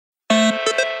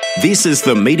This is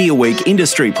the Media Week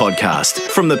Industry Podcast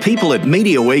from the people at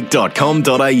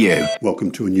MediaWeek.com.au.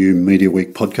 Welcome to a new Media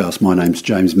Week podcast. My name's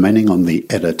James Manning. I'm the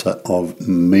editor of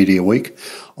Media Week.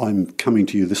 I'm coming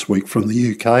to you this week from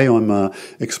the UK. I'm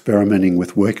experimenting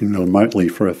with working remotely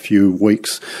for a few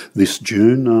weeks this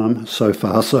June. So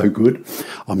far, so good.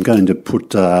 I'm going to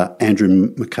put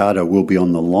Andrew Mercado will be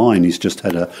on the line. He's just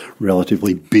had a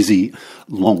relatively busy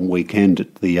long weekend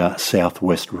at the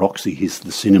Southwest Roxy. He's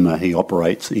the cinema he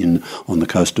operates in on the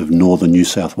coast of northern New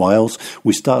South Wales.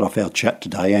 We start off our chat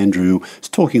today. Andrew is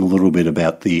talking a little bit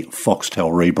about the Foxtel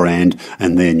rebrand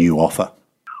and their new offer.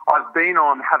 I've been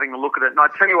on having a look at it, and I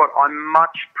tell you what, I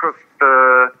much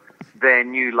prefer their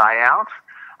new layout.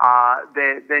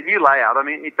 Their new layout, I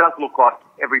mean, it does look like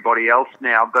everybody else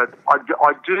now, but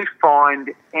I do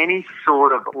find any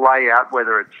sort of layout,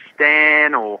 whether it's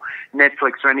Stan or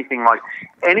Netflix or anything like,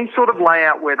 any sort of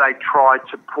layout where they try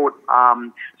to put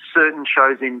certain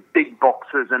shows in big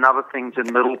boxes and other things in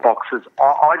little boxes,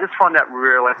 I just find that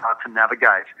really hard to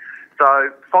navigate.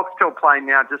 So Foxtel Play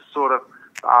now just sort of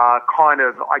kind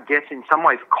of, I guess, in some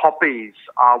ways copies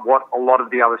what a lot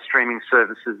of the other streaming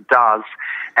services does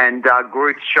and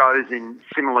groups shows in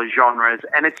similar genres.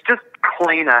 And it's just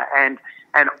cleaner and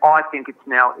I think it's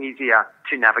now easier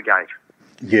to navigate.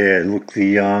 Yeah, look,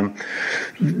 it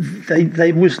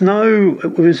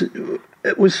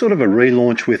was sort of a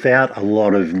relaunch without a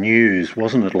lot of news,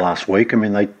 wasn't it, last week? I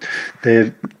mean,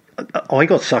 I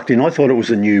got sucked in. I thought it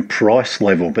was a new price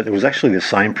level, but it was actually the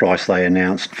same price they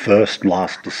announced first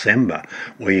last December,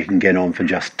 where you can get on for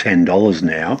just $10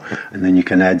 now, and then you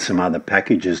can add some other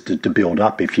packages to build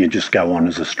up if you just go on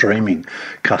as a streaming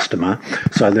customer.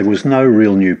 So there was no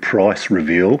real new price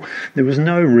reveal. There was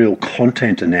no real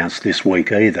content announced this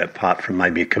week either, apart from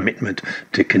maybe a commitment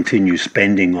to continue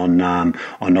spending on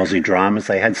Aussie dramas.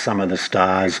 They had some of the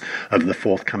stars of the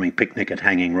forthcoming Picnic at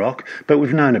Hanging Rock, but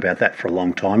we've known about that for a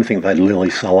long time. I think they had Lily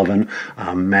Sullivan,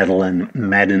 Madeline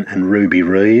Madden and Ruby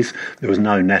Rees. There was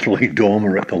no Natalie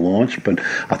Dormer at the launch, but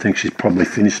I think she's probably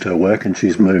finished her work and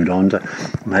she's moved on to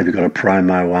maybe got a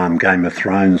promo Game of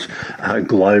Thrones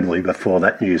globally before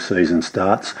that new season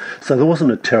starts. So there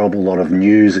wasn't a terrible lot of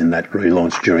news in that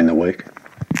relaunch during the week.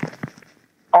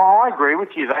 Oh, I agree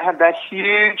with you. They had that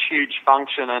huge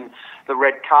function and the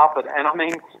red carpet. And I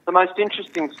mean, the most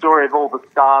interesting story of all the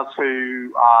stars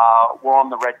who were on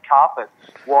the red carpet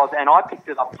was, and I picked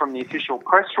it up from the official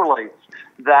press release,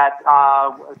 that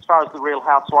as far as the Real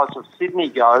Housewives of Sydney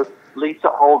go,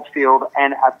 Lisa Oldfield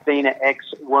and Athena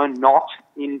X were not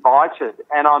invited.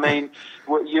 And I mean,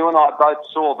 you and I both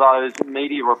saw those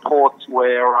media reports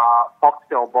where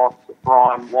Foxtel boss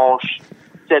Brian Walsh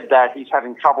said that he's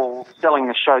having trouble selling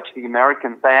the show to the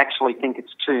Americans. They actually think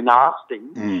it's too nasty.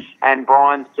 And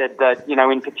Brian said that, you know,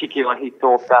 in particular, he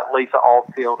thought that Lisa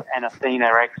Oldfield and Athena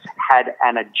X had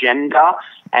an agenda,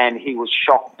 and he was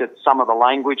shocked at some of the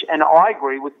language. And I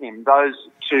agree with him. Those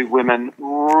two women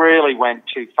really went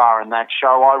too far in that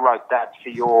show. I wrote that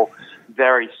for your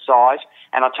very site.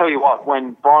 And I tell you what,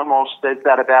 when Brian Walsh says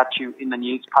that about you in the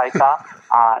newspaper,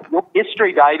 your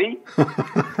history, baby.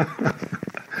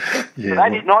 Yeah, they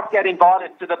did not get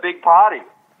invited to the big party.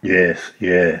 Yes,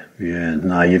 yeah.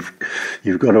 No, you've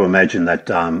got to imagine that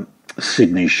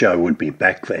Sydney show would be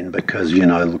back then because, you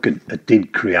know, look, it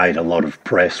did create a lot of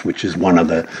press, which is one of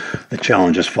the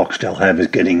challenges Foxtel have, is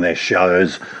getting their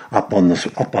shows up on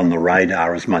the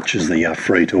radar as much as the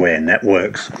free-to-air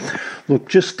networks. Look,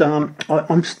 just I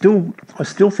still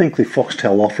think the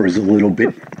Foxtel offer is a little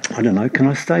bit, I don't know, can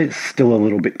I say it's still a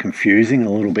little bit confusing,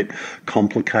 a little bit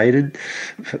complicated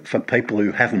for people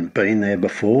who haven't been there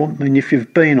before. I mean, if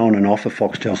you've been on and off a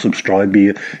Foxtel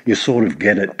subscriber, you sort of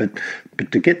get it, but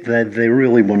to get that, they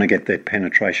really want to get their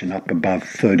penetration up above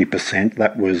 30%.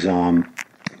 That was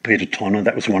Peter Tonner.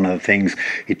 That was one of the things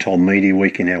he told Media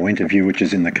Week in our interview, which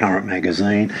is in the Current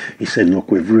magazine. He said,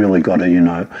 "Look, we've really got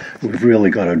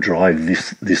to drive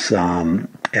this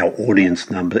our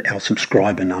audience number, our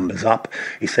subscriber numbers up."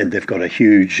 He said they've got a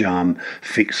huge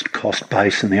fixed cost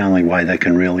base, and the only way they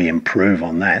can really improve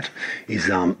on that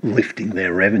is lifting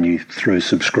their revenue through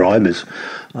subscribers.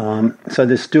 So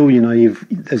there's still,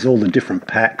 there's all the different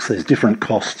packs. There's different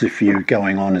costs if you're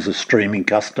going on as a streaming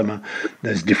customer.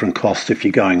 There's different costs if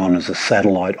you're going on as a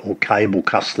satellite or cable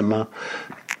customer.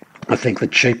 I think the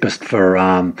cheapest for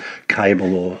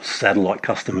cable or satellite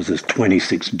customers is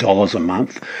 $26 a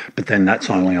month, but then that's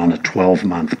only on a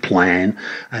 12-month plan,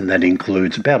 and that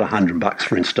includes about $100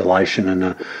 for installation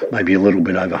and maybe a little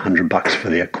bit over $100 for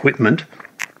the equipment.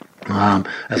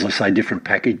 As I say, different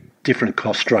different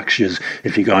cost structures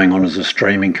if you're going on as a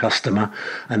streaming customer.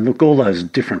 And look, all those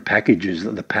different packages,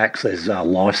 the packs, there's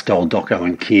lifestyle, doco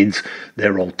and kids,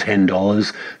 they're all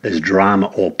 $10. There's drama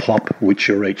or pop, which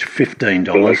are each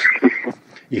 $15.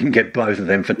 You can get both of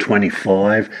them for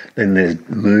 $25. Then there's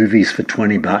movies for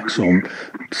 $20 or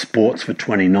sports for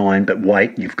 $29. But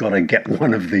wait, you've got to get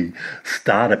one of the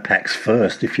starter packs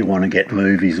first if you want to get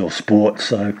movies or sports.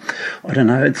 So I don't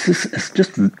know. It's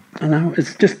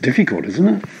just difficult, isn't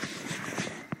it?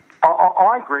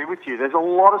 I agree with you. There's a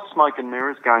lot of smoke and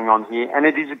mirrors going on here, and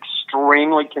it is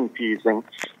extremely confusing.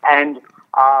 And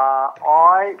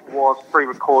I was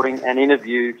pre-recording an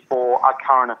interview for A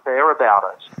Current Affair about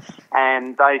it.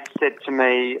 And they said to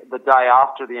me the day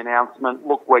after the announcement,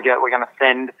 look, we're going to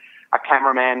send a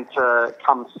cameraman to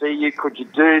come see you. Could you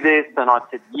do this? And I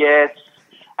said yes.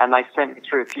 And they sent me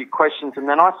through a few questions. And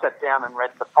then I sat down and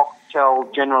read the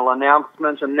Foxtel general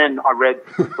announcement. And then I read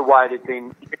the way it had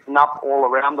been written up all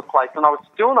around the place. And I was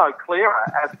still no clearer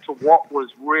as to what was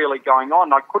really going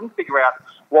on. I couldn't figure out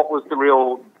what was the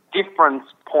real difference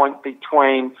point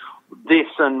between this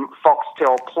and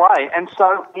Foxtel Play. And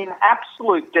so in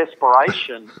absolute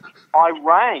desperation, I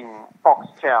rang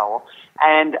Foxtel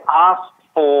and asked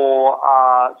for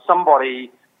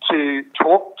somebody to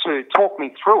talk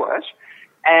me through it.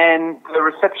 And the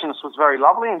receptionist was very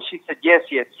lovely, and she said, yes,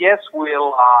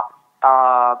 we'll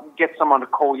get someone to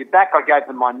call you back. I gave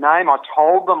them my name. I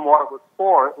told them what it was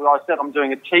for. I said, I'm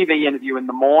doing a TV interview in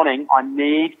the morning. I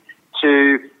need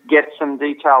to get some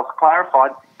details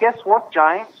clarified. Guess what,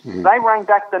 James? Mm-hmm. They rang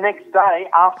back the next day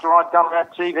after I'd done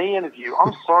that TV interview.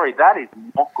 I'm sorry, that is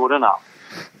not good enough.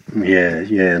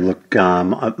 Yeah. Look, I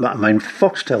mean,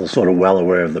 Foxtel is sort of well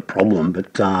aware of the problem,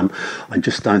 but I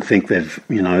just don't think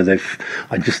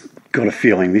I just got a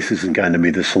feeling this isn't going to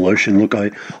be the solution. Look,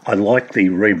 I like the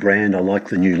rebrand. I like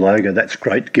the new logo. That's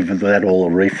great, giving that all a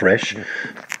refresh.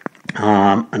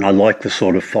 And I like the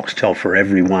sort of Foxtel for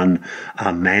everyone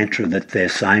mantra that they're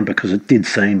saying, because it did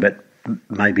seem, but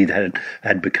maybe that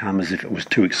had become as if it was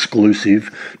too exclusive,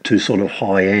 too sort of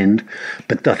high end.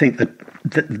 But I think but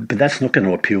that's not going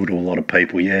to appeal to a lot of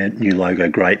people. Yeah, new logo,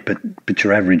 great, but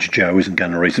your average Joe isn't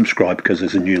going to resubscribe because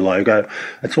there's a new logo.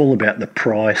 It's all about the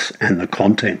price and the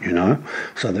content,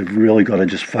 So they've really got to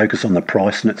just focus on the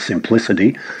price and its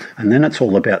simplicity, and then it's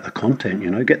all about the content.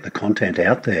 Get the content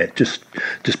out there. Just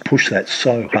push that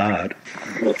so hard.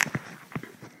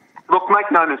 Look,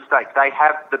 make no mistake, they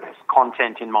have the best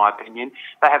content, in my opinion.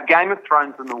 They have Game of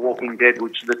Thrones and The Walking Dead,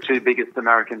 which are the two biggest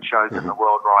American shows in the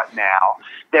world right now.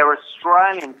 Their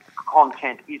Australian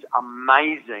content is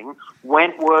amazing.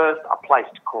 Wentworth, A Place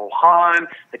to Call Home,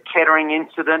 The Kettering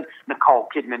Incident, Nicole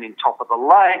Kidman in Top of the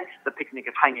Lake, The Picnic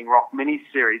at Hanging Rock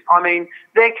miniseries. I mean,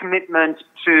 their commitment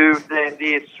to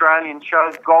the Australian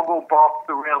shows, Gogglebox,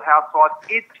 The Real Housewives,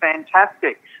 it's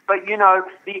fantastic. But,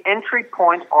 the entry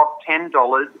point of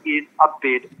 $10 is a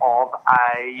bit of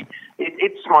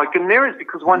it's smoke and mirrors,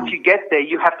 because once you get there,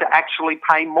 you have to actually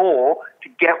pay more to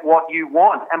get what you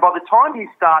want. And by the time you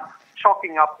start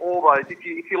chalking up all those, if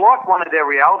you like one of their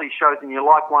reality shows and you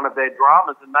like one of their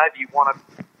dramas and maybe you want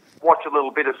to watch a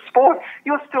little bit of sport,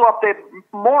 you're still up there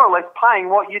more or less paying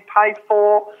what you'd pay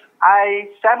for a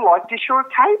satellite dish or a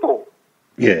cable.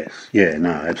 Yes, yeah,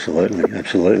 no,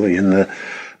 absolutely.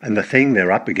 And the thing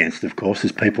they're up against, of course,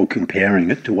 is people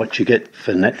comparing it to what you get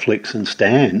for Netflix and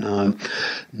Stan.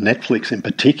 Netflix in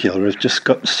particular has just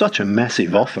got such a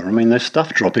massive offer. I mean, there's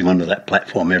stuff dropping onto that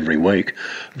platform every week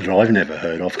that I've never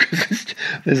heard of, because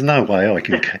there's no way I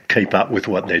can keep up with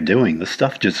what they're doing. The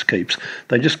stuff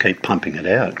they just keep pumping it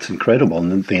out. It's incredible.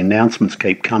 And the announcements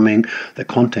keep coming, the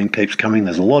content keeps coming.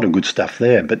 There's a lot of good stuff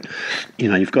there, but,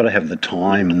 you've got to have the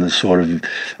time and the sort of,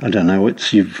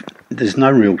 there's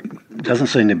no real, doesn't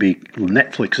seem to be,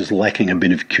 Netflix is lacking a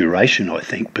bit of curation, I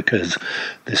think, because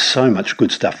there's so much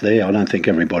good stuff there. I don't think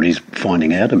everybody's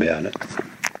finding out about it.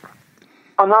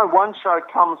 I know one show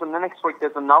comes and the next week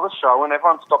there's another show, and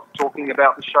everyone stops talking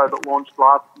about the show that launched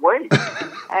last week.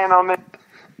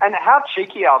 And how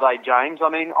cheeky are they, James? I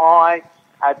mean, I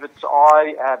have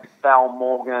Val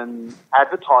Morgan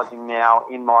advertising now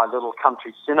in my little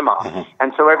country cinema,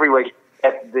 and so every week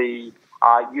at the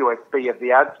USB of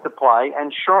the ads to play,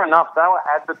 and sure enough, they were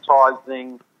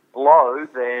advertising Glow,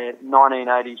 their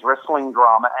 1980s wrestling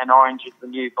drama, and Orange is the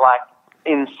New Black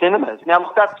in cinemas. Now,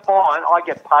 look, that's fine. I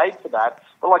get paid for that.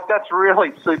 But, that's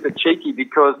really super cheeky,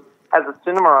 because as a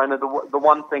cinema owner, the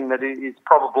one thing that is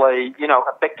probably,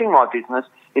 affecting my business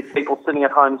is people sitting at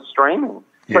home streaming.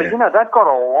 So, they've got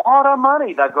a lot of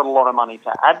money. They've got a lot of money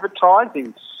to advertise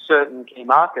in certain key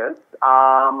markets.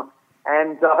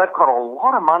 And they've got a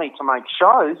lot of money to make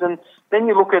shows. And then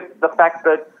you look at the fact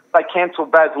that they cancel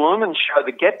Baz Luhrmann's show,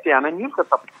 The Get Down, and you've got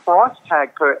the price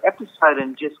tag per episode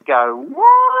and just go,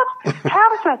 what? How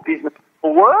does that business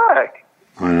work?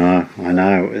 I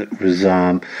know. It was,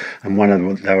 and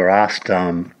they were asked,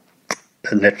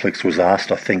 Netflix was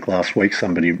asked, I think last week,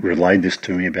 somebody relayed this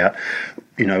to me about,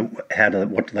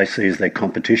 what do they see as their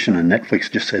competition? And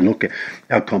Netflix just said, look,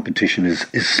 our competition is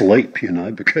sleep,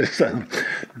 because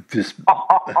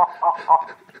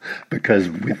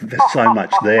because there's so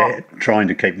much there trying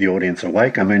to keep the audience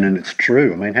awake. I mean, and it's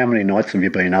true. I mean, how many nights have you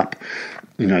been up,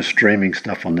 streaming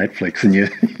stuff on Netflix, and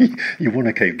you want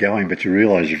to keep going, but you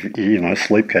realise,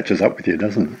 sleep catches up with you,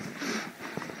 doesn't it?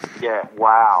 Yeah,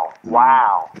 wow.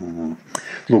 Mm-hmm.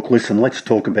 Look, listen, let's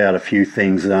talk about a few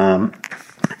things.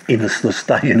 Let's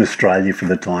stay in Australia for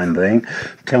the time being.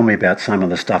 Tell me about some of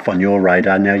the stuff on your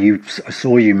radar. Now, I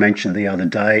saw you mention the other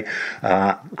day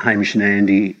Hamish and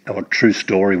Andy, or True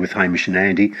Story with Hamish and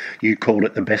Andy. You called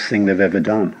it the best thing they've ever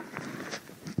done.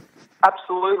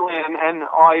 Absolutely, and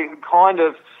I kind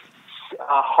of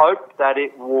hoped that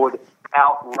it would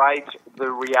outrate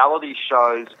the reality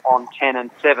shows on 10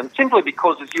 and 7, simply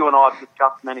because, as you and I have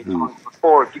discussed many times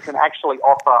before, if you can actually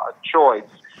offer a choice,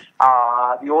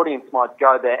 the audience might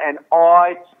go there. And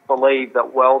I believe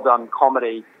that well-done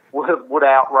comedy would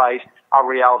outrate a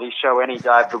reality show any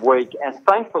day of the week. And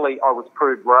thankfully, I was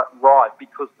proved right,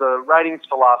 because the ratings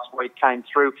for last week came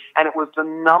through, and it was the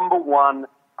number one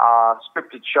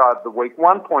scripted show of the week,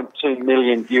 1.2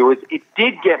 million viewers. It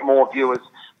did get more viewers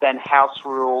than House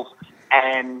Rules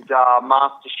and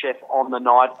MasterChef on the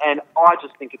night, and I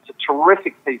just think it's a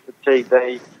terrific piece of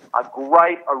TV, a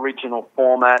great original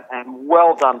format, and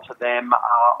well done to them.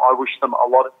 I wish them a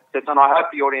lot of success, and I hope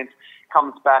the audience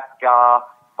comes back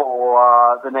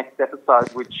for the next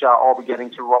episode, which I'll be getting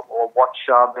to watch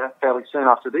fairly soon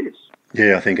after this.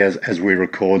 Yeah, I think as we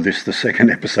record this, the second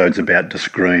episode's about to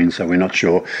screen, so we're not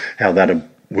sure how that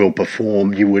will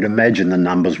perform. You would imagine the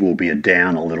numbers will be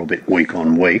down a little bit week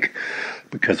on week,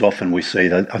 because often we see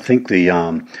that. I think the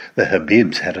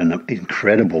Habibs had an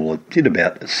incredible, it did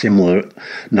about similar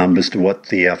numbers to what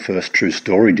the first True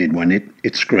Story did when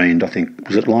it screened. I think,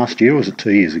 was it last year or was it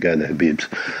 2 years ago, the Habibs?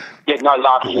 Yeah, no,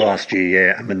 last year. Last year,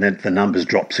 yeah. I mean, the numbers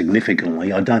dropped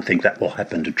significantly. I don't think that will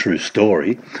happen to True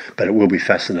Story, but it will be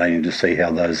fascinating to see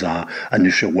how those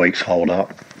initial weeks hold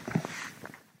up.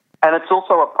 And it's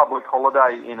also a public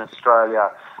holiday in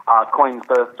Australia, Queen's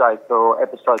birthday, for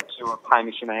episode 2 of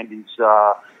Hamish and Andy's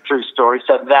True Story,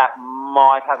 so that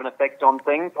might have an effect on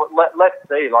things. Let's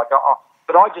see.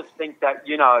 But I just think that,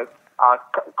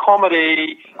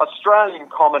 comedy, Australian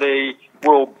comedy,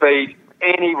 will beat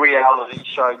any reality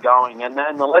show going. And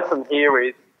then the lesson here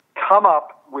is come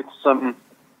up with some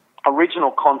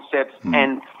original concepts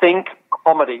and think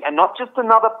comedy, and not just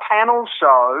another panel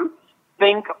show.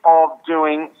 Think of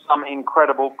doing some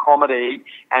incredible comedy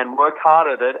and work hard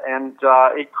at it, and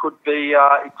it could be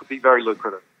very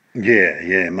lucrative.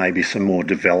 Yeah, maybe some more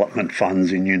development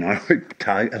funds, and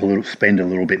spend a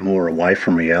little bit more away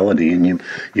from reality, and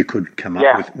you could come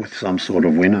up with some sort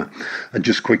of winner.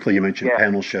 Just quickly, you mentioned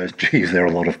panel shows. Geez, there are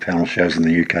a lot of panel shows in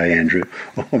the UK, Andrew.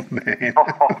 Oh man,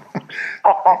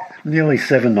 nearly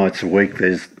 7 nights a week.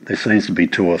 There seems to be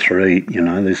 2 or 3.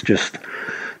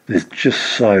 There's just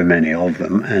so many of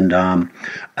them, and I'm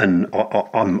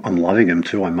loving them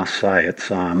too. I must say, it's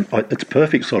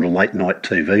perfect sort of late night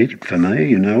TV for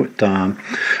me.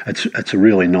 It's a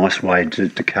really nice way to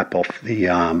cap off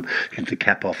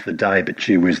the day. But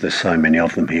gee whiz, there's so many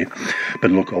of them here.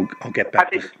 But look, I'll get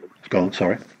back to. Go on,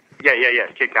 sorry. Yeah.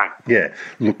 Keep going. Yeah.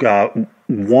 Look,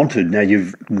 Wanted. Now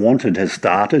Wanted has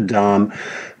started.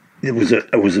 It was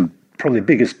a probably the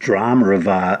biggest drama of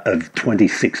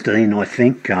 2016, I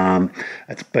think.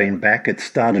 It's been back. It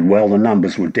started well. The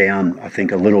numbers were down, I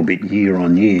think, a little bit year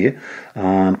on year,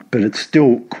 but it's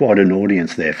still quite an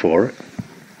audience there for it.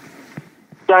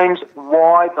 James,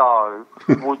 why, though,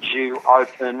 would you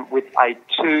open with a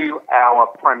 2-hour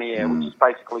premiere, which is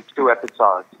basically 2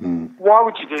 episodes? Why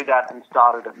would you do that and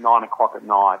start it at 9 o'clock at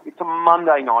night? It's a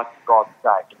Monday night, for God's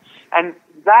sake. And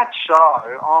that show,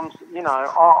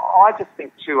 I just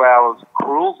think 2 hours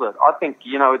cruels it. I think,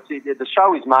 the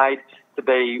show is made to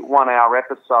be 1 hour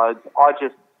episodes.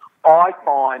 I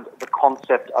find the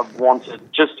concept of Wanted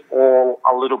just all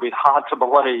a little bit hard to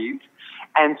believe.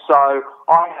 And so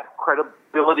I have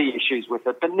credibility issues with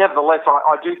it. But nevertheless,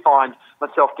 I do find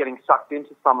myself getting sucked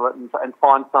into some of it and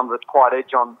find some of it quite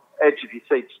edge of your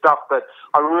seat stuff. But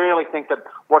I really think that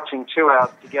watching 2 hours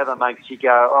together makes you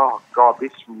go, oh God,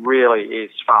 this really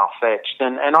is far-fetched.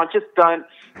 And I just don't,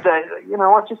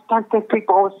 I just don't think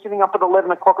people are sitting up at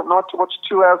 11 o'clock at night to watch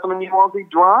 2 hours of a new Aussie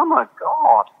drama.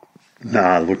 God.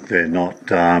 No, look, they're not.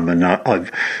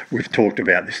 We've talked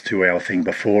about this 2-hour thing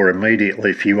before. Immediately,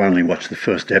 if you only watch the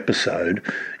first episode,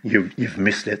 you've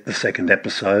missed it, the second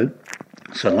episode.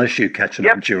 So unless you catch it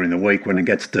up during the week, when it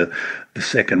gets to the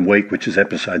second week, which is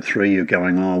episode 3, you're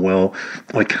going, oh, well,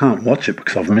 I can't watch it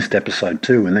because I've missed episode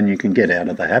 2, and then you can get out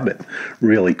of the habit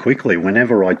really quickly.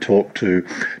 Whenever I talk to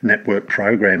network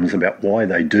programs about why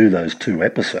they do those 2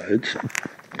 episodes,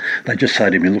 they just say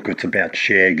to me, look, it's about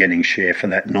getting share for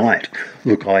that night.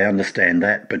 Look, I understand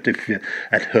that, but it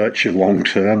hurts you long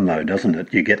term, though, doesn't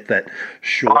it? You get that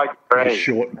short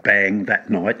bang that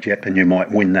night, and you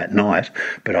might win that night,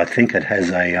 but I think it has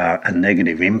a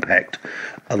negative impact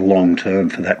long term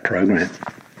for that program.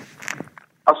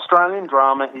 Australian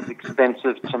drama is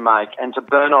expensive to make, and to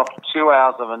burn off 2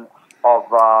 hours of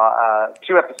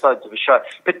 2 episodes of a show,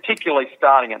 particularly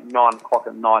starting at 9 o'clock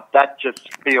at night, that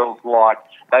just feels like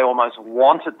they almost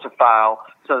want it to fail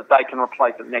so that they can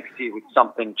replace it next year with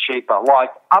something cheaper, like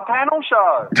a panel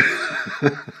show.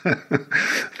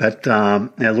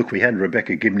 Now, look, we had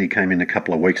Rebecca Gibney came in a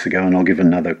couple of weeks ago, and I'll give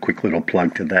another quick little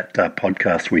plug to that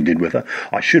podcast we did with her.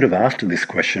 I should have asked her this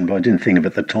question, but I didn't think of it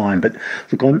at the time. But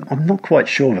look, I'm not quite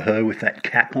sure of her with that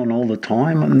cap on all the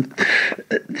time. And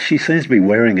she seems to be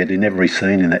wearing it in every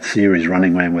scene in that series,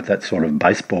 running around with that sort of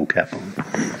baseball cap on.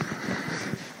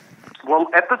 Well,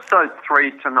 episode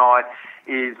 3 tonight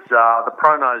is, the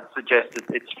promo suggested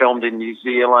it's filmed in New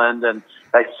Zealand, and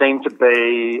they seem to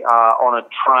be on a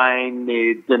train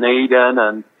near Dunedin,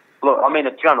 and look, I mean,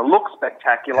 it's going to look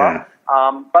spectacular. Yeah.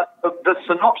 But the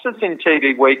synopsis in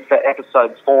TV Week for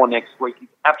episode 4 next week is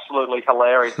absolutely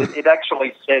hilarious. It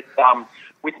actually said,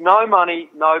 with no money,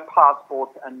 no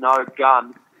passports, and no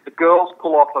gun, the girls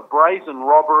pull off a brazen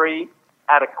robbery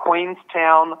at a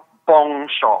Queenstown bong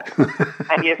shop.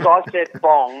 And yes, I said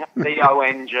bong,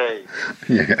 B-O-N-G.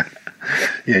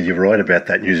 Yeah, you're right about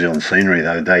that New Zealand scenery,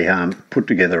 though. They put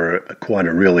together quite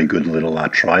a really good little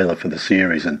trailer for the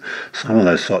series, and some of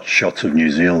those shots of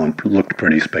New Zealand looked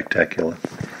pretty spectacular.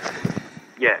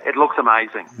 Yeah, it looks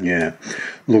amazing. Yeah.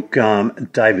 Look,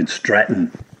 David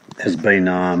Stratton has been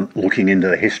looking into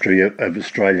the history of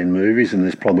Australian movies, and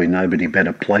there's probably nobody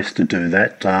better placed to do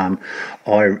that.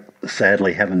 I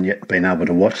sadly haven't yet been able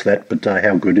to watch that, but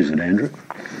how good is it, Andrew?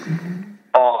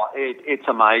 Oh, it's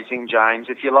amazing, James.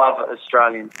 If you love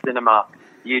Australian cinema,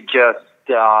 you just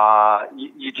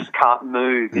can't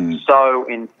move. It's so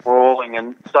enthralling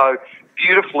and so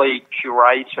beautifully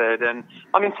curated. And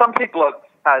I mean, some people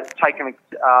have taken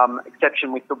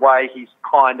exception with the way he's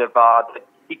kind of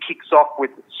he kicks off with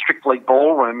Strictly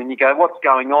Ballroom, and you go, what's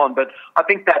going on? But I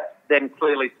think that's them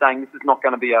clearly saying this is not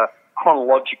going to be a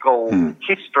chronological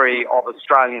history of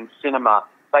Australian cinema.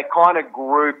 They kind of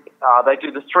group, they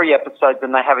do the 3 episodes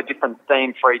and they have a different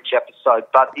theme for each episode,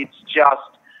 but it's just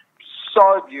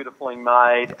so beautifully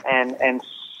made and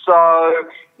so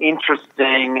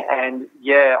interesting, and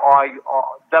yeah,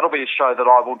 that'll be a show that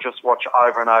I will just watch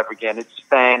over and over again. It's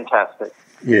fantastic.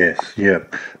 Yes, yeah.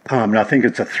 And I think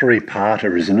it's a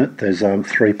 3-parter, isn't it? There's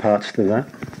 3 parts to that.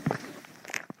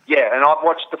 Yeah, and I've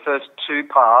watched the first 2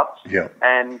 parts. Yeah.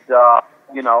 And,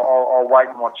 I'll wait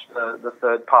and watch the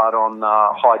 3rd part on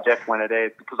high def when it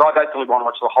airs, because I basically want to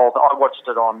watch the whole thing. I watched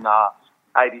it on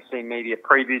ABC Media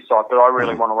preview site, but I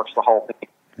really want to watch the whole thing.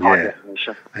 Yeah,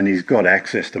 and he's got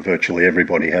access to virtually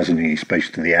everybody, hasn't he? He speaks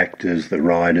to the actors, the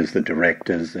writers, the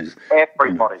directors. There's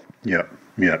everybody. Yeah,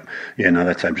 no,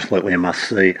 that's absolutely a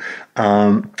must-see.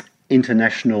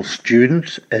 International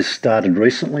Student has started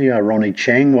recently. Ronnie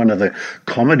Chang, one of the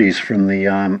comedies from the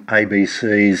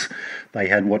ABC's, they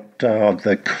had what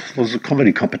was a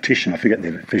comedy competition. I forget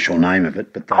the official name of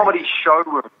it, but Comedy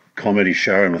Showroom. Comedy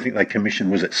show, and I think they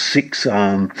commissioned, was it 6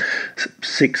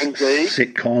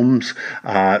 sitcoms,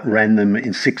 ran them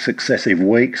in 6 successive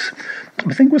weeks.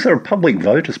 I think, was there a public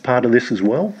vote as part of this as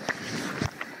well?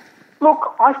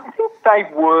 Look, I think they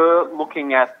were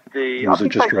looking at the... Was it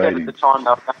just ratings? At the time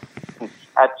they were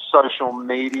at social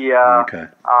media,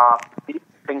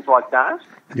 things like that.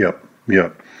 Yep.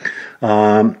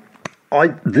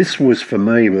 This was, for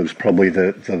me, was probably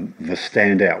the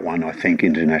standout one, I think,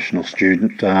 International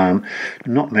Student.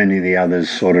 Not many of the others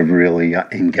sort of really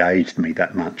engaged me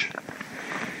that much.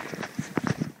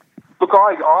 Look,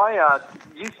 I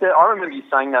remember you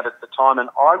saying that at the time, and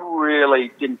I really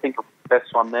didn't think it was the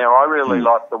best one there. I really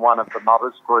liked the one of the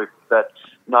mothers group that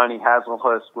Noni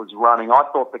Hazelhurst was running. I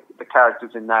thought the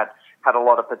characters in that had a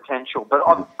lot of potential. But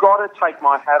I've got to take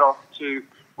my hat off to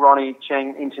Ronnie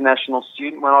Chang, International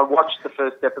Student. When I watched the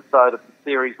first episode of the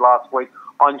series last week,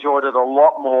 I enjoyed it a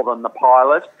lot more than the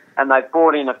pilot, and they've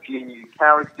brought in a few new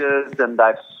characters and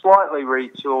they've slightly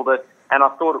retooled it, and I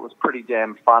thought it was pretty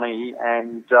damn funny.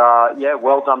 And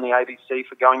well done the ABC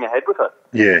for going ahead with it.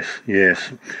 Yes,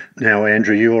 yes. Now,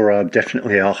 Andrew, you're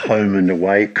definitely our home and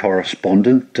away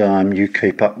correspondent. You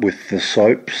keep up with the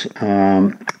soaps.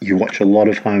 You watch a lot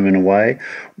of home and away.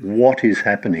 What is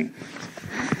happening?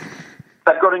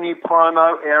 They've got a new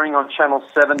promo airing on Channel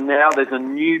 7 now. There's a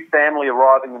new family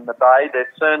arriving in the Bay. Their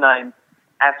surname's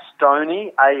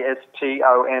Astoni,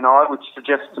 Astoni, which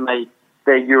suggests to me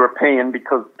they're European,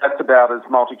 because that's about as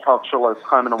multicultural as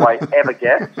home and away ever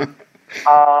gets.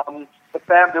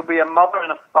 There'll be a mother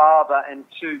and a father and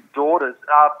two daughters.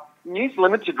 News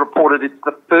Limited reported it's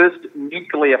the first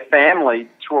nuclear family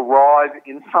to arrive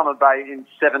in Summer Bay in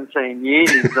 17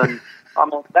 years. And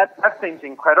that seems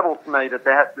incredible to me, that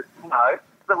there has to, has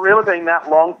it really been that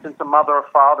long since a mother, a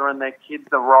father and their kids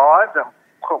arrived?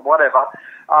 Whatever.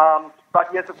 But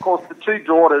yes, of course, the two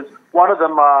daughters, one of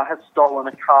them has stolen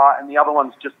a car and the other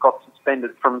one's just got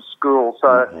suspended from school.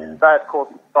 So they, of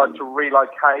course, decided to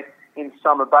relocate in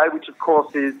Summer Bay, which, of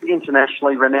course, is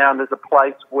internationally renowned as a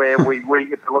place where we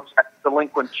rehabilitate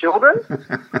delinquent children.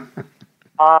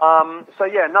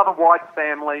 Another white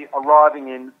family arriving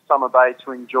in Summer Bay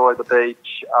to enjoy the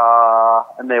beach,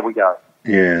 and there we go.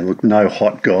 Yeah, look, no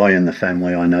hot guy in the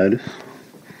family, I notice.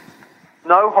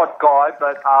 No hot guy,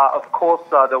 but of course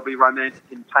there'll be romantic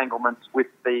entanglements with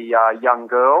the young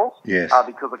girls. Yes.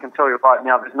 Because I can tell you right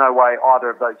now, there's no way either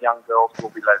of those young girls will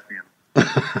be lesbians.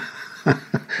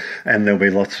 And there'll be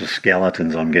lots of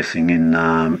skeletons, I'm guessing, in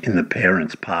the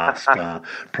parents' past,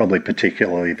 probably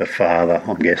particularly the father,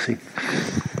 I'm guessing.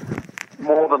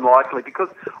 More than likely, because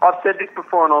I've said this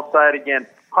before and I'll say it again,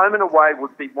 Home and Away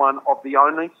would be one of the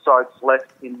only soaps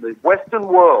left in the Western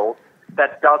world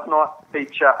that does not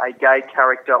feature a gay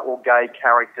character or gay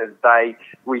characters. They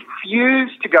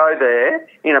refuse to go there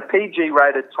in a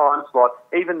PG-rated time slot,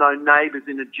 even though Neighbours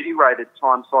in a G-rated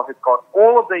time slot has got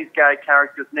all of these gay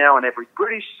characters now in every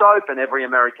British soap and every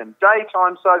American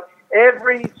daytime soap.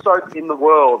 Every soap in the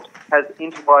world has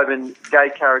interwoven gay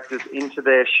characters into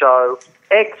their show,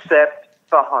 except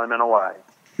for Home and Away.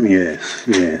 Yes.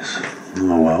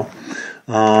 Oh,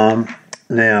 well.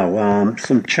 Now,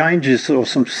 some changes or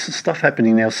some stuff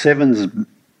happening now. Seven's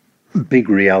big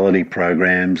reality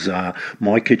programs,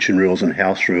 My Kitchen Rules and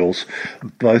House Rules,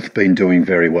 both been doing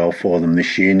very well for them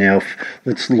this year. Now,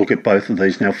 let's look at both of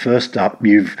these. Now, first up,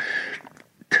 you've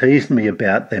teased me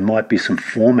about there might be some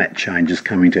format changes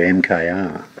coming to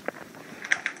MKR.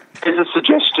 There's a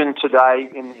suggestion today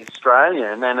in The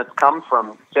Australian, and it's come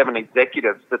from Seven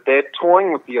executives, that they're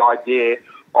toying with the idea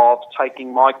of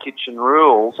taking My Kitchen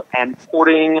Rules and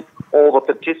putting all the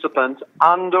participants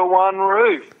under one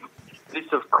roof.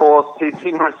 This, of course, is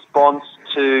in response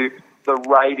to the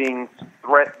ratings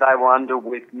threat they were under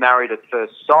with Married at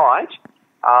First Sight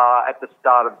at the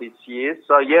start of this year.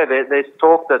 So, yeah, there's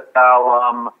talk that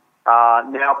they'll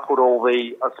now put all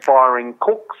the aspiring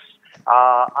cooks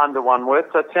under one roof.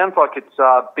 So it sounds like it's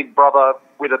Big Brother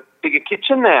with a bigger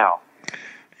kitchen now.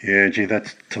 Yeah, gee,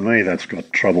 that's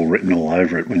got trouble written all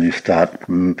over it when you start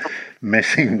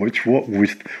messing with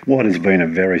what has been a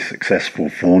very successful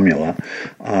formula.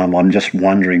 I'm just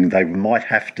wondering, they might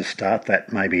have to start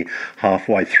that maybe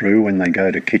halfway through when they go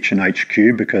to Kitchen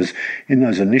HQ, because in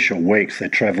those initial weeks they're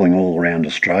travelling all around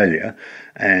Australia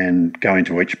and going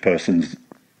to each person's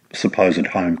supposed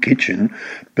home kitchen,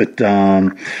 but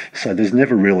so there's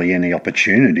never really any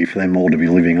opportunity for them all to be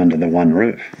living under the one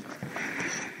roof.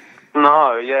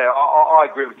 No, yeah, I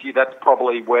agree with you. That's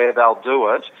probably where they'll do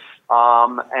it.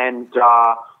 I'm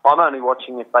only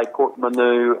watching if they put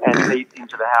Manu and Heath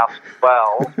into the house as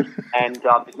well. And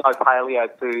there's no paleo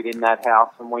food in that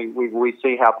house. And we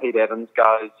see how Pete Evans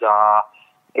goes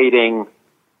eating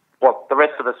what the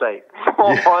rest of us eat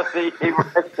for the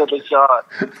rest of the show.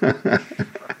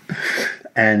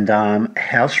 And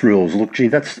House Rules, look, gee,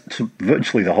 that's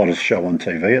virtually the hottest show on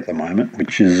TV at the moment,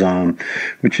 which is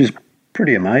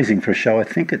pretty amazing for a show. I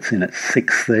think it's in its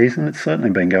 6th season. It's certainly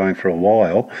been going for a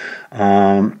while.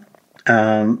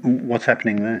 What's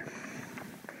happening there?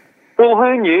 Well,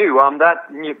 who knew? That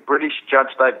new British judge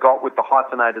they've got with the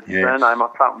hyphenated surname, I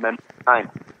can't remember his name.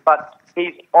 But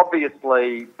he's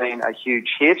obviously been a huge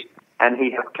hit, and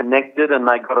he has connected, and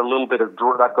they got a little bit of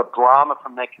they've got drama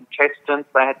from their contestants.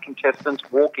 They had contestants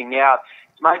walking out.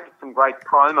 It's made some great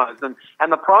promos, and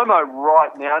the promo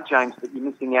right now, James, that you're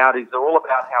missing out is all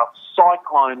about how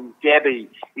Cyclone Debbie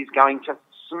is going to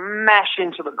smash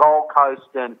into the Gold Coast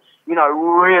and, you know,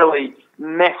 really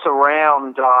mess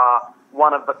around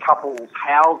one of the couple's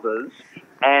houses.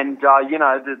 And,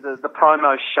 the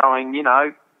promo showing,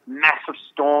 massive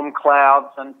storm clouds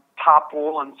and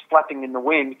tarpaulins flapping in the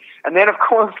wind. And then, of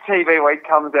course, TV Week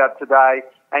comes out today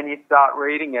and you start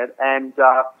reading it, and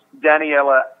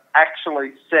Daniela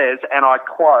actually says, and I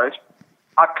quote,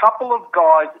 "A couple of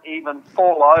guys even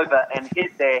fall over and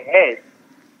hit their heads,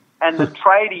 and the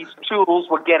tradies' tools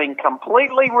were getting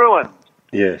completely ruined."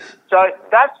 Yes. So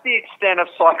that's the extent of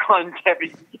Cyclone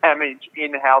Debbie's damage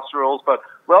in House Rules, but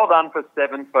well done for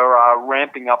Seven for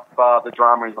ramping up the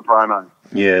drama in the promos.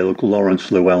 Yeah, look,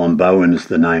 Lawrence Llewellyn Bowen is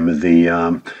the name of the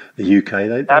UK.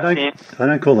 They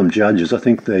don't call them judges. I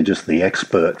think they're just the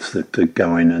experts that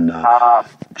go in and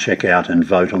check out and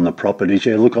vote on the properties.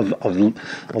 Yeah, look,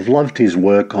 I've loved his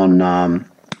work on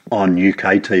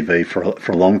UK TV for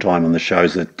a long time on the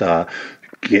shows that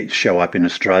show up in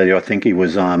Australia. I think he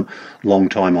was long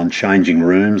time on Changing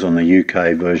Rooms, on the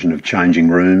UK version of Changing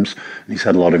Rooms. He's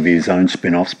had a lot of his own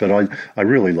spin-offs, but I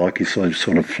really like his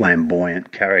sort of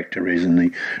flamboyant character and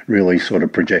he really sort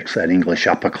of projects that English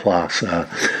upper class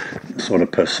sort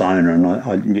of persona,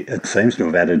 and it seems to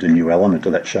have added a new element to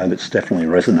that show that's definitely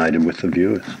resonated with the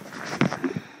viewers.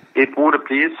 It would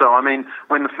appear so. I mean,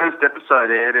 when the first episode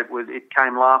aired, it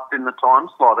came last in the time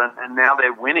slot, and now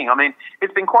they're winning. I mean,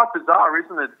 it's been quite bizarre,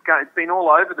 isn't it? It's been all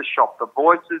over the shop. The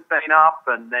Voice has been up,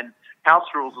 and then House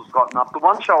Rules has gotten up. The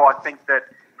one show I think that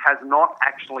has not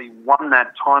actually won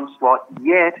that time slot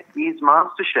yet is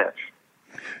MasterChef.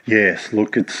 Yes,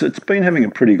 look, it's been having a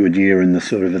pretty good year in the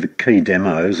sort of the key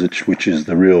demos, which is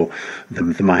the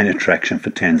main attraction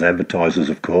for Tan's advertisers,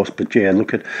 of course. But yeah,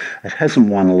 look, it hasn't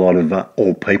won a lot of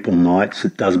all people nights.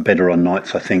 It does better on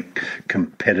nights, I think,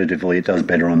 competitively. It does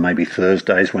better on maybe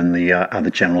Thursdays when the other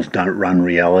channels don't run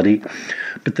reality.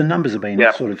 But the numbers have been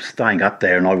sort of staying up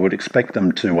there, and I would expect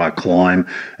them to climb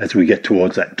as we get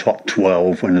towards that top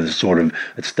 12 when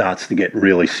it starts to get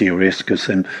really serious, because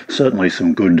then certainly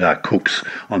some good cooks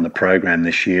on the program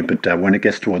this year, but when it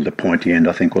gets toward the pointy end,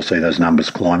 I think we'll see those numbers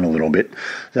climb a little bit.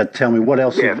 Tell me, what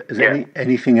else? Is there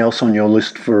anything else on your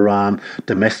list for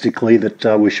domestically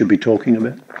that we should be talking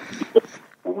about?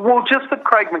 Well, just that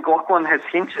Craig McLachlan has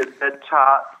hinted that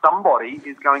somebody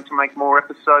is going to make more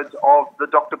episodes of the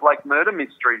Dr. Blake murder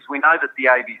mysteries. We know that the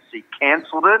ABC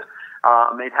cancelled it.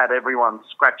 It had everyone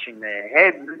scratching their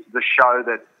heads. This is a show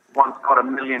that once got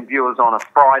 1 million viewers on a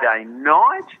Friday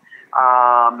night.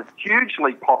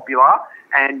 Hugely popular,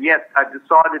 and yet they've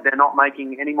decided they're not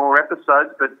making any more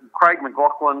episodes. But Craig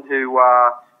McLachlan, who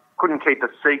couldn't keep a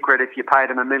secret if you paid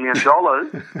him $1 million,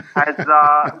 has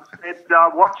said,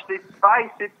 watch this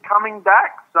space, it's coming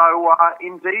back. So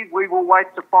indeed, we will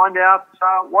wait to find out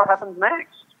what happens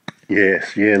next.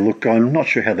 Yes, yeah, look, I'm not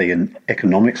sure how the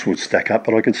economics would stack up,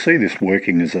 but I could see this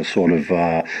working as a sort of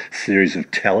series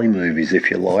of tele-movies, if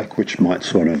you like, which might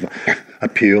sort of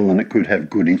appeal, and it could have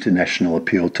good international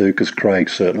appeal too, because Craig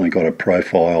certainly got a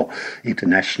profile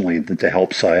internationally to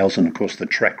help sales, and of course the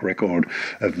track record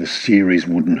of the series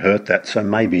wouldn't hurt that, so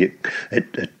maybe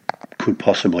it could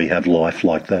possibly have life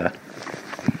like that.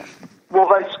 Well,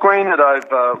 they screen it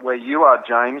over where you are,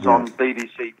 James, on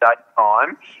BBC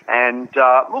Daytime. And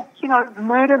look,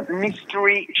 murder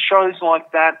mystery shows like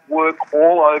that work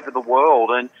all over the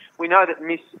world. And we know that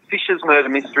Miss Fisher's Murder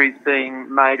Mystery is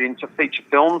being made into feature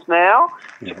films now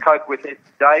to cope with Ed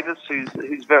Davis,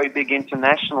 who's very big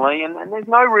internationally. And there's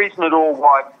no reason at all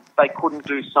why they couldn't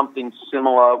do something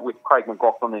similar with Craig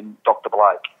McLachlan and Dr.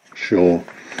 Blake. Sure.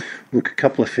 Look, a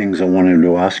couple of things I wanted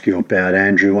to ask you about,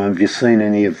 Andrew. Have you seen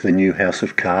any of the new House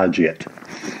of Cards yet?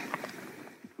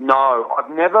 No, I've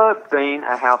never been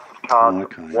a House of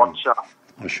Cards watcher.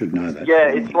 I should know that. Yeah,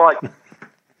 it's like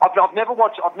I've never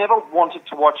wanted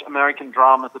to watch American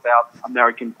dramas about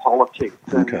American politics.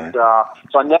 And,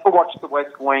 so I never watched The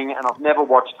West Wing, and I've never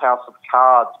watched House of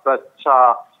Cards. But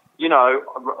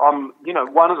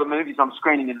one of the movies I'm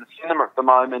screening in the cinema at the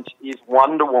moment is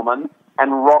Wonder Woman.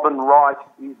 And Robin Wright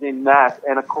is in that.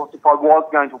 And, of course, if I was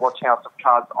going to watch House of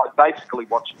Cards, I'd basically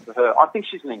watch it for her. I think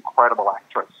she's an incredible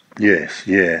actress. Yes,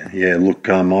 yeah. Look,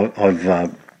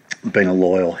 I've been a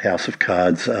loyal House of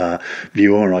Cards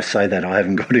viewer, and I say that I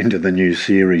haven't got into the new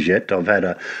series yet. I've had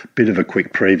a bit of a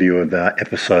quick preview of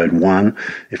episode 1.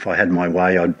 If I had my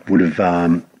way, I would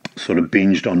have sort of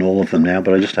binged on all of them now,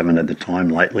 but I just haven't had the time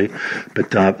lately.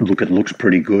 But look, it looks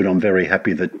pretty good. I'm very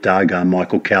happy that Doug,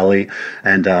 Michael Kelly,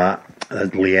 and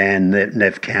Leanne,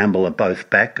 Nev Campbell are both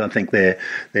back. I think they're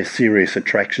serious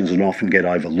attractions and often get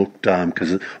overlooked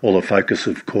because all the focus,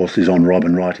 of course, is on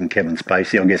Robin Wright and Kevin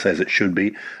Spacey, I guess, as it should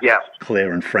be. Yeah.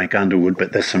 Claire and Frank Underwood,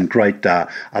 but there's some great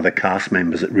other cast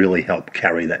members that really help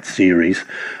carry that series.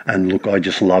 And look, I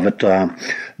just love it.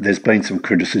 There's been some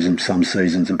criticism some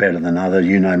seasons are better than others.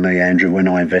 You know me, Andrew, when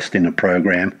I invest in a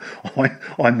program,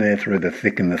 I'm there through the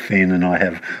thick and the thin, and I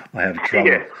have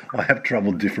trouble. I have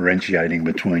trouble differentiating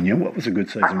between you. What was a good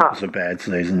season. It was a bad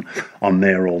season. I'm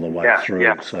there all the way through.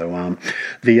 Yeah. So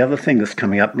the other thing that's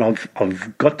coming up,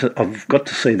 I've got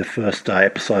to see the first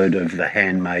episode of The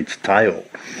Handmaid's Tale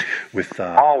with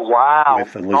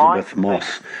with Elizabeth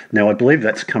Moss. Now I believe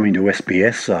that's coming to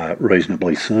SBS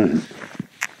reasonably soon.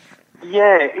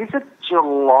 Yeah, is it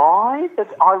July that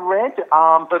I read?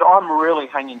 But I'm really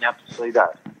hanging out to see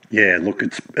that. Yeah, look,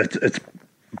 it's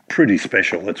pretty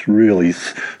special. It's really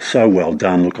so well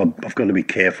done. Look, I've got to be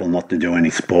careful not to do any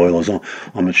spoilers.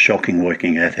 I'm shocking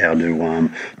working out how to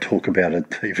talk about a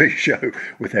TV show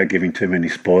without giving too many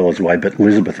spoilers away. But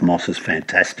Elizabeth Moss is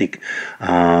fantastic.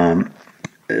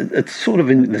 It's sort of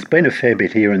there's been a fair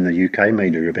bit here in the UK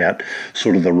media about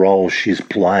sort of the role she's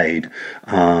played,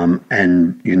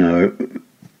 and you know,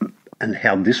 and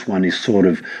how this one is sort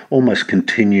of almost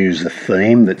continues the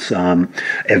theme that's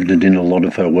evident in a lot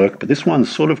of her work. But this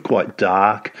one's sort of quite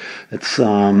dark. It's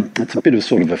a bit of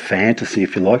sort of a fantasy,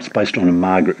 if you like. It's based on a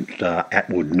Margaret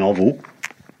Atwood novel.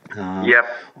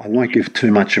 I won't give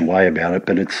too much away about it,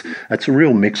 but it's a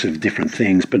real mix of different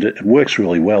things, but it works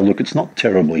really well. Look, it's not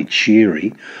terribly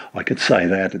cheery, I could say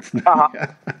that. It's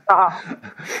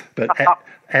but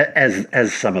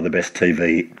as some of the best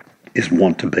TV is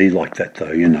want to be like that,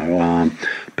 though, you know.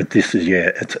 But this is,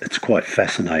 it's quite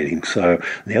fascinating. So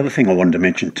the other thing I wanted to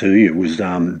mention to you was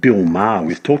Bill Maher.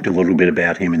 We've talked a little bit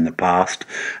about him in the past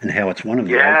and how it's one of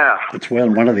the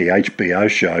one of the HBO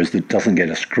shows that doesn't get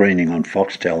a screening on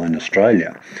Foxtel in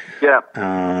Australia. Yeah.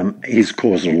 He's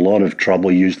caused a lot of trouble.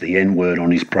 He used the N-word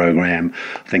on his program,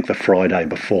 I think the Friday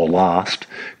before last,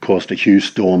 caused a huge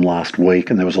storm last week,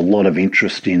 and there was a lot of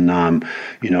interest in,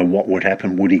 what would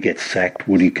happen. Would he get sacked?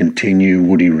 Would he continue?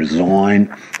 Would he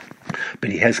resign? But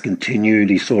he has continued.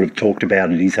 He sort of talked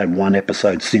about it. He's had one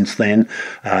episode since then.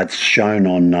 It's shown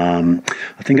on,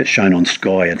 I think it's shown on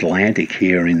Sky Atlantic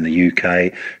here in the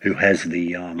UK, who has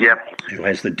the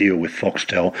deal with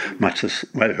Foxtel,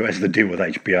 who has the deal with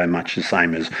HBO, much the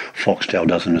same as Foxtel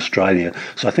does in Australia.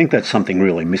 So I think that's something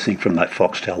really missing from that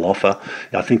Foxtel offer.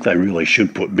 I think they really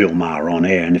should put Bill Maher on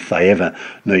air, and if they ever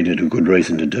needed a good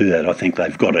reason to do that, I think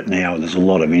they've got it now. There's a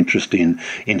lot of interest in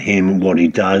him and what he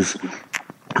does.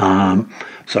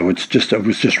 So it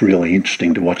was just really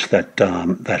interesting to watch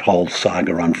that whole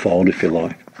saga unfold, if you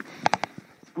like.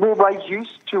 Well, they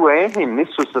used to air him. This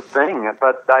was the thing,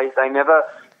 but they never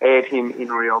aired him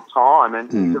in real time,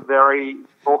 and he's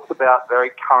talks about very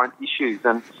current issues,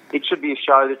 and it should be a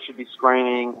show that should be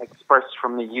screening express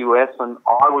from the US, and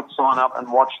I would sign up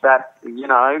and watch that,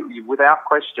 without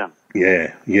question.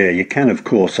 Yeah, you can, of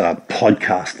course,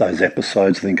 podcast those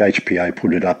episodes. I think HPA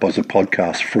put it up as a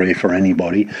podcast free for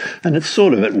anybody, and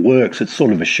it works. It's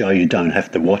sort of a show you don't have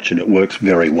to watch it. It works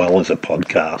very well as a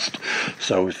podcast.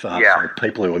 So if so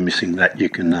people who are missing that, you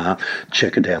can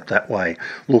check it out that way.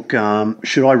 Look,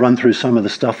 should I run through some of the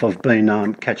stuff I've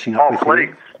been catching up with? Please.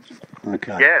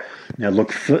 Okay. Yes. Now,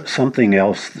 look, something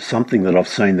that I've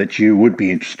seen that you would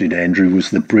be interested in, Andrew, was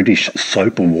the British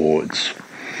Soap Awards.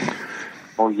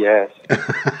 Oh, yes.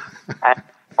 And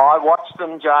I watched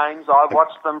them, James. I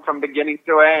watched them from beginning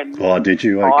to end. Oh, did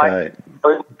you? Okay.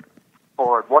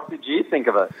 What did you think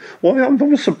of it? Well, I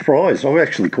was surprised. I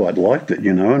actually quite liked it,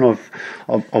 and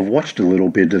I've watched a little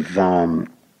bit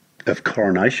of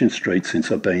Coronation Street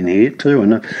since I've been here too,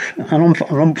 and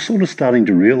I'm sort of starting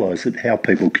to realise that how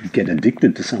people could get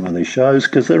addicted to some of these shows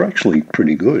because they're actually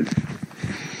pretty good.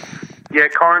 Yeah,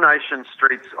 Coronation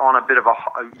Street's on a bit of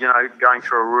going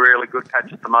through a really good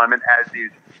patch at the moment, as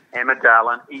is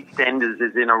Emmerdale, and EastEnders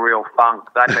is in a real funk.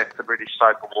 They left the British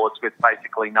Soap Awards with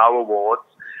basically no awards.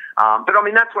 But I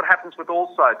mean, that's what happens with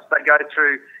all soaps. They go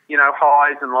through,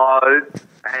 highs and lows,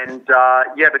 and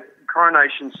but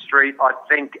Coronation Street, I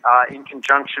think, in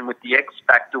conjunction with the X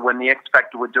Factor, when the X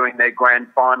Factor were doing their grand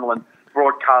final and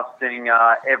broadcasting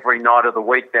every night of the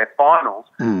week their finals,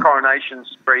 Coronation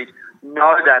Street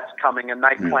know that's coming, and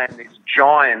they plan this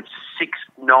giant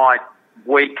 6-night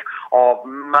week of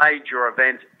major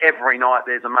events. Every night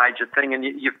there's a major thing, and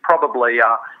you've probably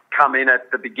come in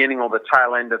at the beginning or the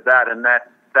tail end of that, and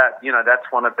that's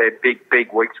one of their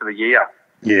big weeks of the year.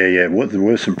 Yeah. Well, there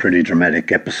were some pretty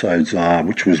dramatic episodes,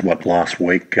 which was last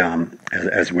week,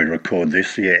 as we record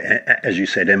this. Yeah, as you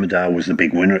said, Emmerdale was the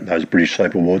big winner at those British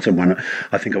Soap Awards. It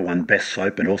won Best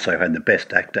Soap. It also had the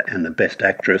Best Actor and the Best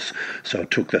Actress. So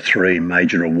it took the 3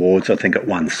 major awards. I think it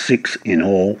won 6 in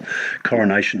all.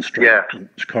 Coronation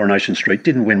Street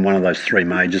didn't win one of those 3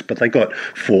 majors, but they got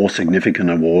 4 significant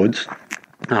awards.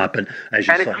 But as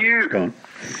you say, go on.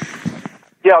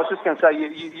 Yeah, I was just going to say,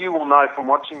 you will know from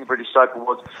watching the British Soap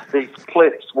Awards, these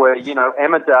clips where,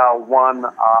 Emmerdale won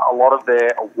a lot of their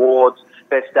awards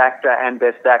Best Actor and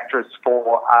Best Actress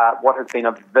for what has been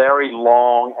a very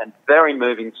long and very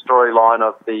moving storyline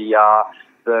of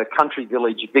the country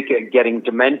village vicar getting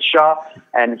dementia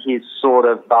and his sort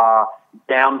of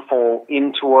downfall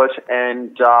into it.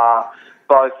 And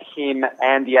both him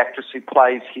and the actress who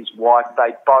plays his wife,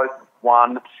 they both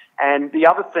won. And the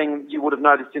other thing you would have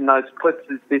noticed in those clips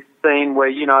is this scene where,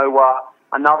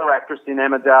 another actress in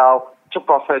Emmerdale took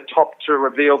off her top to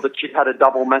reveal that she'd had a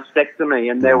double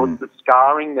mastectomy, and there was the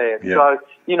scarring there. Yeah. So,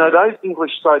 those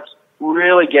English soaps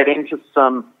really get into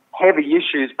some heavy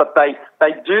issues, but they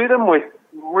do them with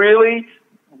really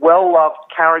well-loved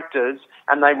characters,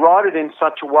 and they write it in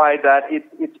such a way that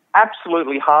it's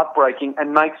absolutely heartbreaking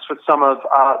and makes for some of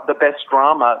the best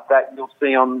drama that you'll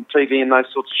see on TV in those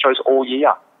sorts of shows all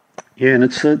year. Yeah, and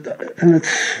it's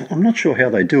I'm not sure how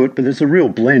they do it, but there's a real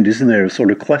blend, isn't there? A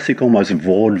sort of classic, almost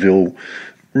vaudeville,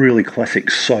 really classic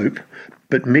soap,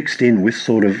 but mixed in with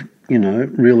sort of,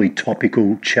 really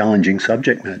topical, challenging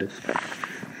subject matters.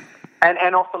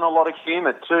 And often a lot of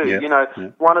humour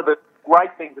too. One of the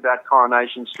great things about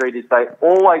Coronation Street is they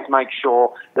always make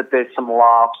sure that there's some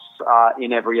laughs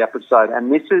in every episode,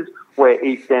 and this is where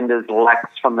EastEnders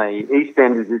lacks for me.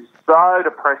 EastEnders is so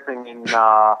depressing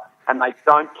and they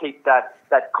don't keep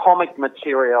that comic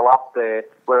material up there,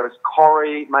 whereas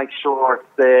Corrie makes sure it's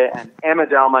there and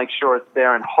Emmerdale makes sure it's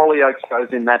there and Hollyoaks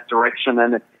goes in that direction,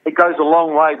 and it goes a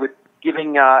long way with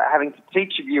giving, having to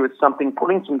teach your viewers something,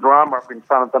 putting some drama up in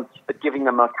front of them, but giving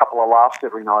them a couple of laughs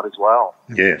every night as well.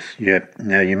 Yes, yeah.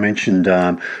 Now, you mentioned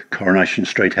Coronation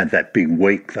Street had that big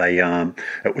week.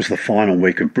 It was the final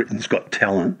week of Britain's Got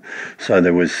Talent, so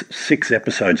there was 6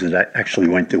 episodes that actually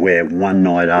went to air one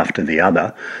night after the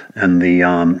other, and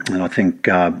I think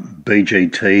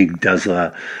BGT does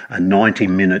a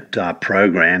 90-minute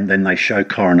program, then they show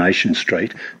Coronation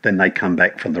Street, then they come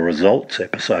back for the results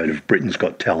episode of Britain's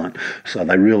Got Talent. So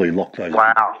they really lock those.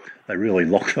 Wow. They really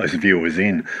lock those viewers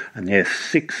in, and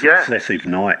 6 successive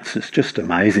nights. It's just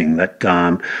amazing that.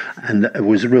 And it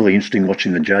was really interesting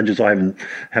watching the judges. I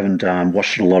haven't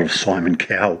watched a lot of Simon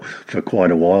Cowell for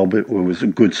quite a while, but it was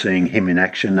good seeing him in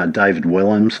action. David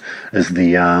Willems as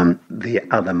the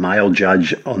other male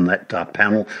judge on that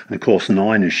panel, and of course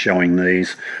 9 is showing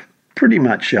these pretty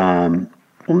much.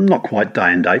 Well, not quite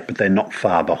day and date, but they're not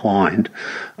far behind.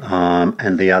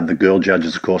 And the girl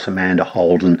judges, of course, Amanda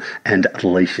Holden and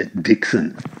Alicia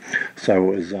Dixon.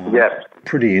 So it was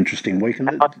pretty interesting week. And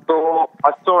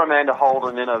I saw Amanda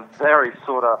Holden in a very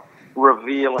sort of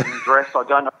revealing dress. I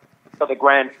don't know for the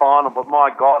grand final, but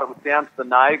my God, it was down to the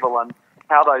navel, and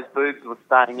how those boobs were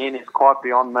staying in is quite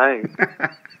beyond me.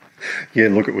 Yeah,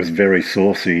 look, it was very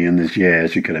saucy, and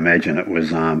as you can imagine, it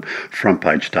was front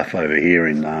page stuff over here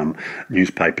in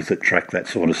newspapers that track that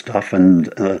sort of stuff, and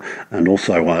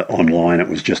also online. It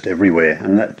was just everywhere,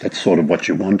 and that's sort of what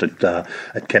you wanted.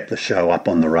 It kept the show up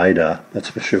on the radar, that's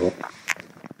for sure.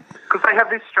 Because they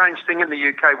have this strange thing in the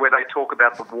UK where they talk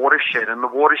about the watershed, and the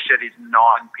watershed is 9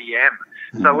 p.m.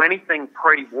 So anything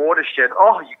pre-watershed,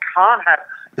 you can't have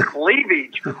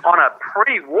cleavage on a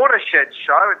pre-watershed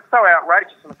show. It's so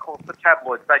outrageous. And of course, the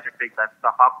tabloids, they just pick that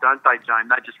stuff up, don't they, Jane?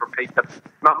 They just repeat them.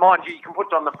 Mind you, you can put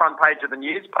it on the front page of the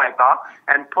newspaper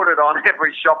and put it on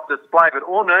every shop display, but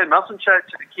no, mustn't show it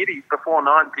to the kiddies before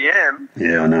 9 p.m.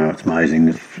 Yeah, I know. It's amazing.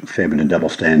 There's a fair bit of double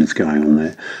standards going on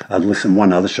there. Listen,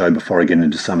 one other show before I get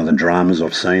into some of the dramas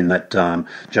I've seen, that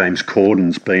James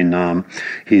Corden's been,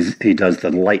 he does the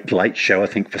Late Show, I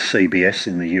think, for CBS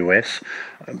in the US.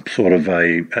 Sort of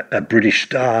a British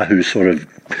star who sort of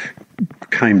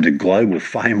came to global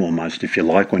fame almost, if you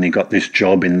like, when he got this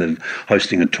job in the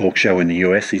hosting a talk show in the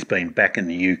US. He's been back in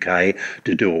the UK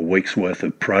to do a week's worth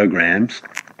of programs.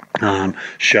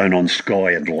 Shown on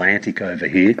Sky Atlantic over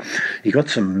here. He got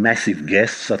some massive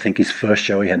guests. I think his first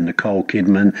show he had Nicole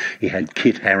Kidman, he had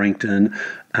Kit Harington,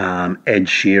 Ed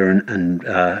Sheeran and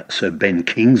Sir Ben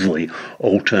Kingsley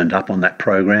all turned up on that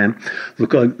program.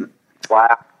 Look,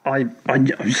 wow. I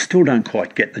still don't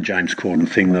quite get the James Corden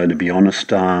thing, though, to be honest.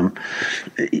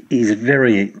 He's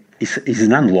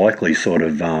an unlikely sort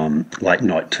of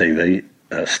late-night TV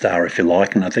star, if you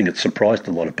like, and I think it surprised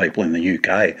a lot of people in the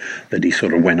UK that he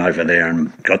sort of went over there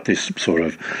and got this sort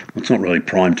of, it's not really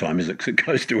prime time, is it? Because it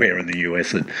goes to air in the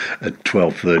US at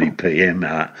 12:30 p.m,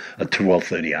 at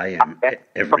 12:30 a.m.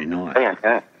 every night.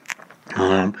 Yeah.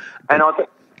 And I think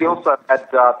he also had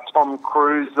Tom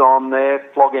Cruise on there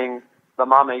flogging The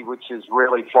Mummy, which is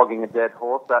really flogging a dead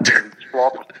horse. That movie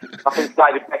flopped. I think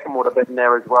David Beckham would have been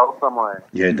there as well somewhere.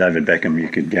 Yeah, David Beckham, you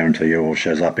could guarantee all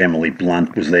shows up. Emily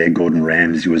Blunt was there. Gordon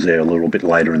Ramsay was there a little bit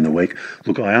later in the week.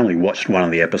 Look, I only watched one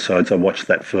of the episodes. I watched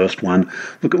that first one.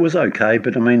 Look, it was okay,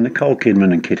 but I mean, Nicole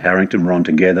Kidman and Kit Harington were on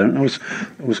together, and it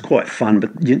was quite fun. But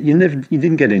you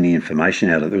didn't get any information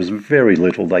out of it. There was very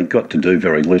little. They got to do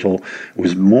very little. It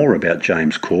was more about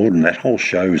James Corden. That whole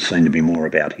show seemed to be more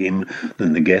about him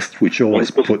than the guests, which always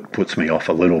puts me off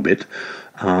a little bit.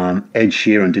 Ed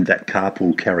Sheeran did that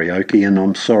carpool karaoke, and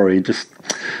I'm sorry, just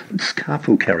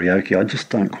carpool karaoke, I just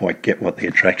don't quite get what the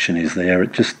attraction is there.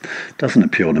 It just doesn't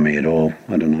appeal to me at all.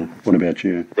 I don't know. What about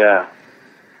you? Yeah.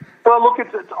 Well, look,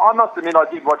 I must admit I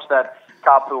did watch that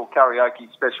carpool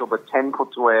karaoke special, but 10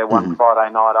 put to air one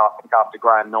Friday night, I think, after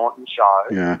Graham Norton's show.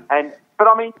 Yeah. But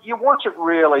I mean, you watch it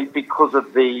really because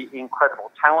of the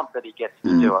incredible talent that he gets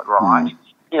to do it, right?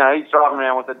 You know, he's driving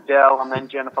around with Adele and then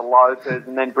Jennifer Lopez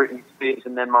and then Britney Spears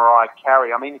and then Mariah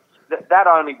Carey. I mean, that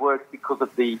only works because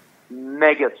of the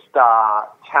mega star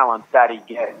talent that he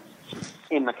gets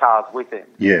in the cars with him.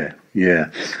 Yeah,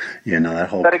 no, that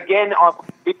whole... But again, on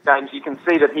big games, you can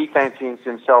see that he fancies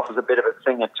himself as a bit of a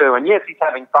singer too. And yes, he's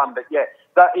having fun, but yeah,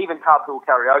 even carpool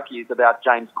karaoke is about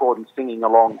James Corden singing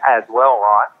along as well,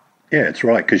 right? Yeah, it's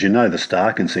right, because you know the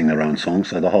star can sing their own song,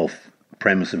 so the whole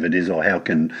premise of it is, how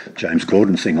can James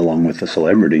Corden sing along with the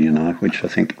celebrity, you know, which I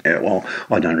think,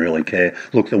 I don't really care.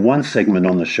 Look, the one segment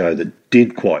on the show that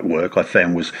did quite work, I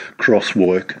found, was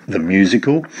Crosswalk the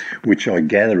Musical, which I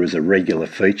gather is a regular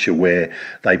feature where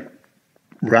they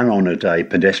run on at a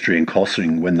pedestrian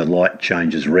crossing when the light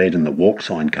changes red and the walk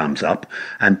sign comes up,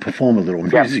 and perform a little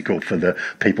musical for the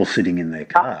people sitting in their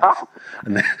cars.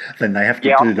 And then they have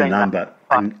to do the number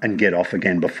and get off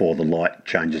again before the light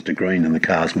changes to green and the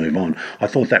cars move on. I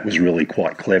thought that was really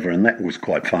quite clever, and that was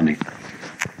quite funny.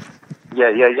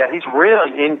 Yeah. He's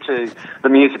really into the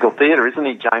musical theatre, isn't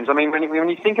he, James? I mean, when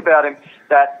you think about him,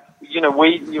 that, you know,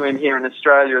 we knew him here in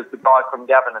Australia as the guy from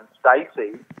Gavin and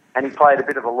Stacey, and he played a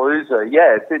bit of a loser.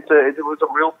 Yeah, it was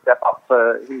a real step up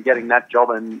for him getting that job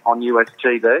on US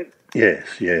TV.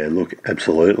 Yes, yeah, look,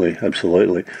 absolutely.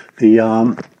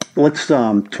 Let's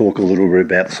talk a little bit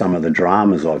about some of the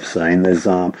dramas I've seen. There's,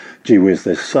 gee whiz,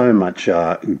 there's so much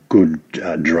good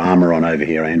drama on over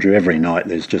here, Andrew. Every night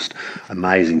there's just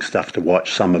amazing stuff to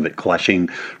watch, some of it clashing.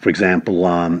 For example,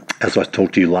 as I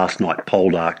talked to you last night,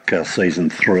 Poldark Season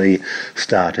 3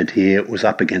 started here. It was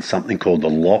up against something called The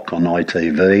Lock on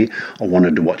ITV. I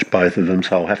wanted to watch both of them,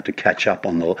 so I'll have to catch up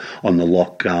on the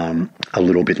Lock a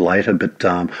little bit later. But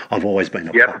I've always been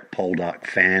a Poldark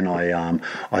fan.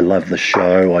 I love the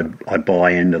show. I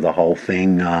buy into the whole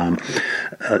thing, and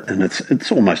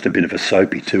it's almost a bit of a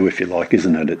soapy too, if you like,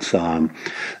 isn't it? It's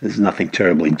there's nothing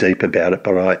terribly deep about it,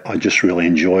 but I just really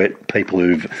enjoy it. People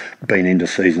who've been into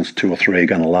seasons 2 or 3 are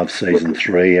going to love season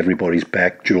 3. Everybody's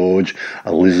back: George,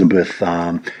 Elizabeth,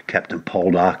 Captain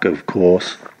Poldark, of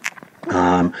course, go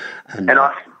on.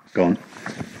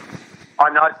 I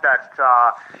note that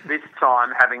this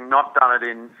time, having not done it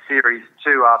in Series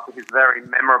 2 after his very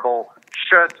memorable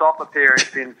shirts-off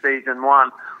appearance in Season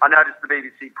 1, I noticed the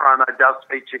BBC promo does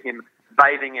feature him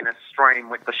bathing in a stream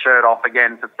with the shirt off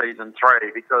again for Season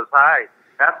 3, because, hey,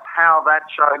 that's how that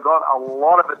show got a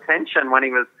lot of attention when he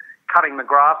was cutting the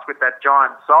grass with that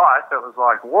giant scythe. It was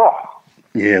like, whoa.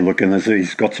 Yeah, look, and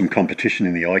he's got some competition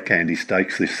in the eye candy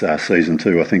stakes this season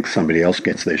too. I think somebody else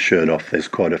gets their shirt off. There's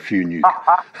quite a few new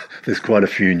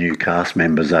cast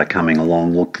members coming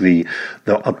along. Look, again,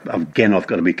 I've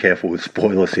got to be careful with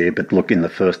spoilers here, but look, in the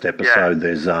first episode,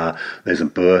 there's a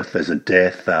birth, there's a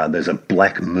death, there's a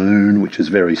black moon, which is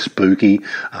very spooky.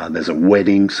 There's a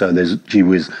wedding, so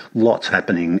there's lots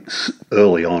happening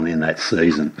early on in that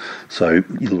season. So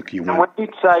look, and when you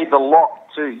say The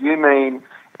Lock too, you mean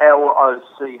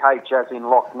L-O-C-H as in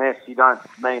Loch Ness, you don't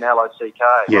mean L-O-C-K,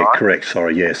 yeah, right? Correct,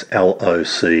 sorry, yes,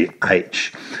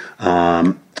 L-O-C-H.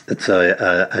 It's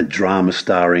a drama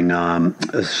starring,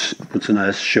 what's her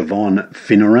name, Siobhan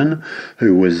Finneran,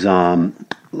 who was,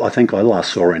 I think I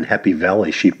last saw her in Happy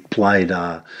Valley. She played...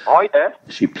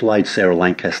 She played Sarah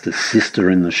Lancaster's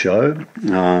sister in the show.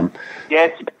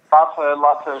 Yes,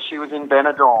 love her. She was in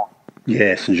Benidorm.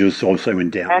 Yes, and she was also in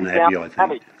Downton Abbey, I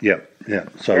think. Yep. Yeah,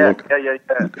 so a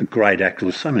great actor.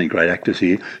 There's so many great actors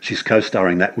here. She's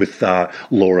co-starring that with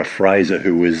Laura Fraser,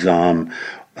 who was a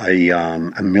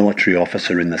military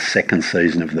officer in the second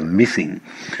season of The Missing.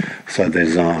 So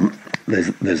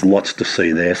there's lots to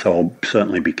see there. So I'll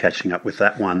certainly be catching up with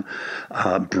that one.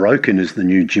 Broken is the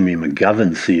new Jimmy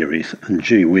McGovern series, and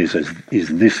gee whiz, is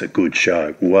this a good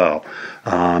show? Wow.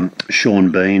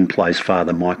 Sean Bean plays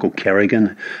Father Michael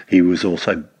Kerrigan. He was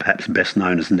also perhaps best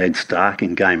known as Ned Stark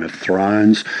in Game of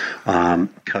Thrones,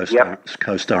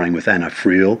 co-starring with Anna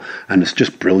Friel, and it's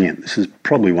just brilliant. This is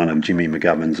probably one of Jimmy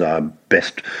McGovern's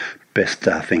best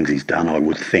things he's done, I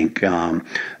would think.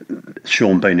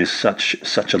 Sean Bean is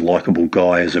such a likeable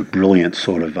guy, as a brilliant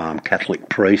sort of Catholic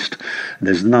priest.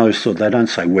 There's no they don't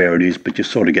say where it is, but you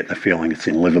sort of get the feeling it's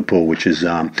in Liverpool, which is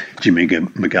Jimmy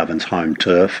McGovern's home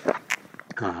turf.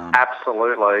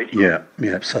 Absolutely.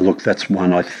 Yeah. So look, that's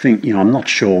one. I think, I'm not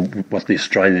sure what the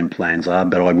Australian plans are,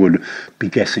 but I would be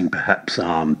guessing perhaps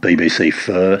BBC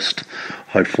first.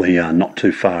 Hopefully, not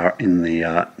too far in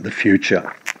the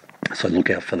future. So look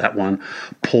out for that one.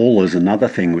 Paul is another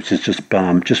thing which is just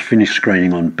finished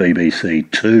screening on BBC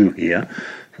Two here.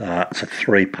 It's a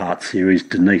 3-part series.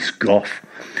 Denise Gough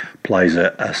plays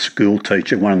a school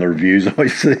teacher. One of the reviews I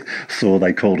saw,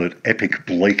 they called it epic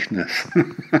bleakness.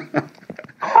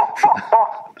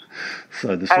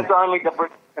 So this as only the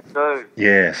British can do.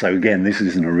 Yeah, so again, this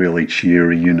isn't a really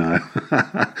cheery,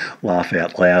 laugh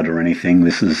out loud or anything.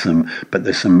 There's some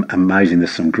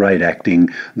great acting.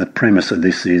 The premise of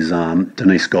this is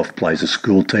Denise Gough plays a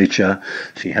school teacher.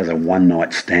 She has a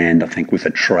one-night stand, I think, with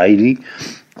a tradie,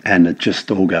 and it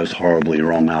just all goes horribly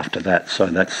wrong after that. So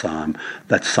that's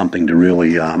something to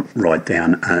really write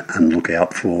down and look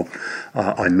out for.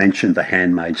 I mentioned The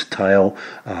Handmaid's Tale.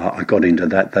 I got into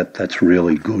that. That's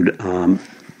really good.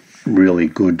 Really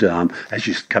good. As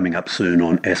she's coming up soon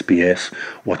on SBS.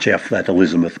 Watch out for that.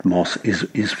 Elizabeth Moss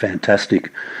is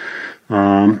fantastic.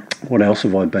 What else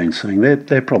have I been seeing?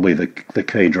 They're probably the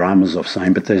key dramas I've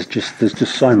seen, but there's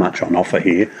just so much on offer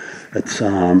here. It's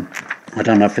I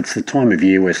don't know if it's the time of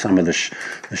year where some of the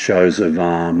shows of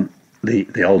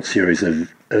the old series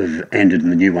have ended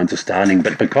and the new ones are starting,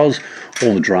 but because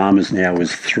all the dramas now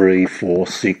is 3, 4,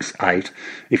 6, 8,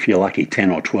 if you're lucky 10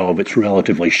 or 12, it's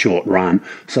relatively short run,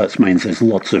 so it means there's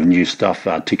lots of new stuff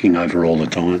ticking over all the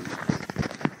time.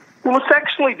 Well, it's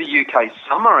actually the UK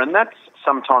summer, and that's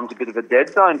sometimes a bit of a dead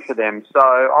zone for them, so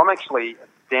I'm actually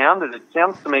astounded. It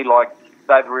sounds to me like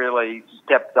they've really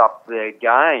stepped up their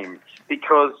game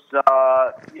because,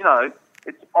 I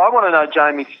want to know,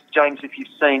 James, if you've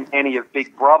seen any of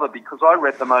Big Brother, because I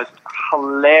read the most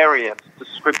hilarious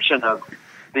description of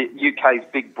the UK's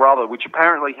Big Brother, which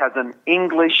apparently has an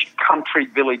English country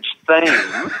village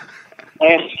theme.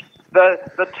 And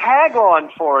the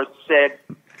tagline for it said,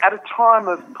 at a time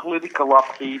of political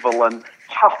upheaval and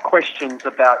tough questions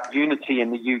about unity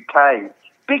in the UK,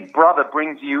 Big Brother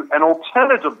brings you an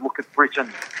alternative look at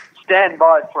Britain. Stand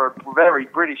by for a very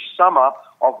British summer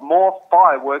of more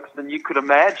fireworks than you could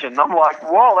imagine. I'm like,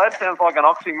 wow, that sounds like an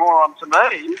oxymoron to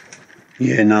me.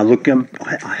 Yeah, no, look,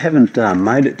 I haven't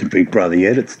made it to Big Brother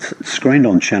yet. It's screened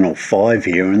on Channel 5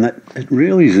 here, and it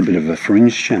really is a bit of a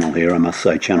fringe channel here, I must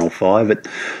say, Channel 5. It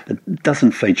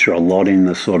doesn't feature a lot in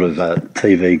the sort of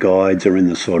TV guides or in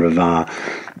the sort of,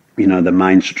 the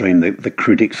mainstream, the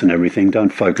critics and everything. Don't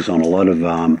focus on a lot of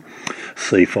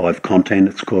C5 content.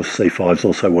 Of course, C5 is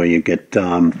also where you get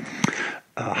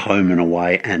Home and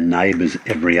Away and Neighbours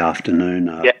every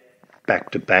afternoon.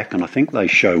 Back to back, and I think they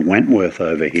show Wentworth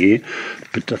over here,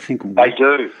 but I think they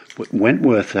do.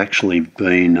 Wentworth's actually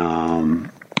been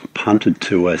punted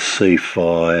to a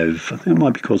C5. I think it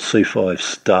might be called C5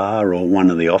 Star or one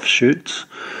of the offshoots,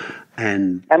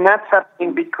 and that's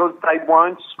happening because they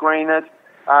won't screen it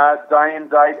day and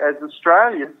date as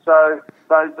Australia. So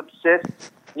those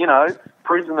obsessed,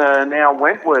 Prisoner now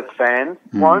Wentworth fans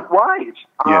won't wait.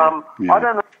 I don't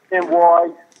understand why.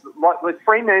 Like the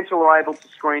Fremantle are able to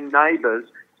screen Neighbours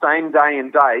same day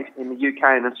and date in the UK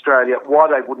and Australia, why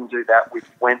they wouldn't do that with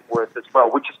Wentworth as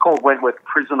well, which is called Wentworth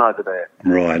Prison over there.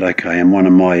 Right, okay. And one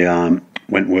of my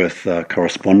Wentworth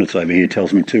correspondents over here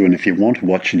tells me too, and if you want to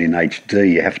watch it in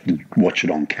HD, you have to watch it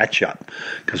on catch-up,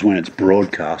 because when it's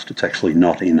broadcast, it's actually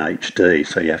not in HD,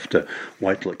 so you have to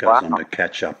wait till it goes on to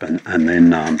catch-up and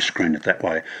then screen it that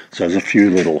way. So there's a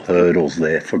few little hurdles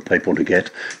there for people to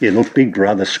get. Yeah, look, Big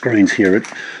Brother screens here at,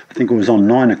 I think it was on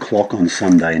 9 o'clock on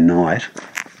Sunday night.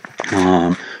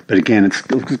 But again, it's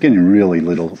getting really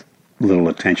little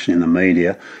attention in the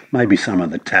media. Maybe some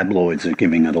of the tabloids are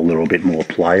giving it a little bit more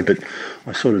play, but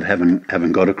I sort of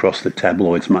haven't got across the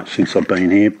tabloids much since I've been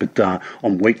here. But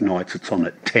on weeknights, it's on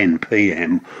at 10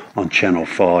 p.m. on Channel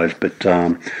 5. But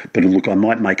look, I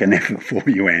might make an effort for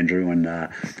you, Andrew, and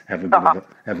have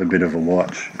a bit of a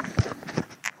watch.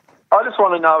 I just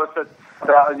want to know if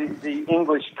about the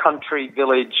English country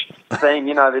village theme.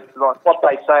 You know, it's like what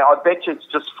they say. I bet you it's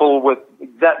just full with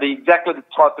exactly the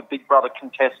type of Big Brother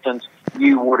contestants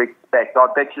you would expect. I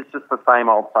bet you it's just the same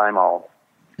old, same old.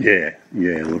 Yeah.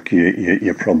 Look,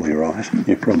 you're probably right.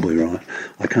 You're probably right.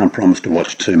 I can't promise to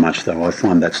watch too much, though. I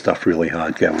find that stuff really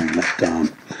hard going.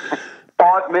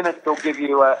 5 minutes will give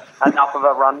you enough of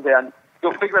a rundown.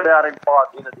 You'll figure it out in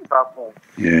 5 minutes, trust me.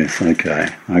 Yes,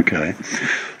 okay.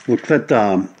 Look, that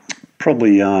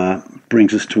probably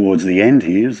brings us towards the end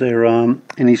here. Is there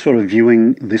any sort of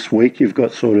viewing this week you've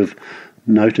got sort of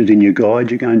noted in your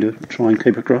guide you're going to try and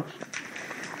keep across?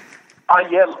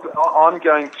 Yeah, look, I'm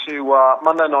going to,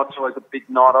 Monday night's always a big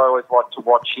night. I always like to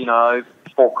watch,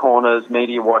 Four Corners,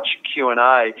 Media Watch,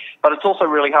 Q&A. But it's also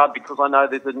really hard because I know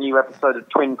there's a new episode of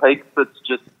Twin Peaks that's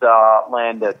just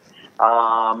landed.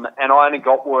 And I only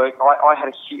got work.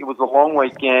 It was a long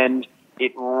weekend.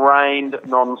 It rained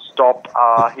non-stop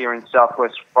here in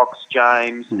Southwest Fox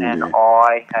James, and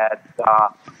I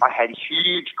had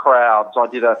huge crowds. I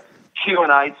did a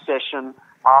Q&A session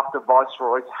after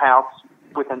Viceroy's house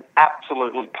with an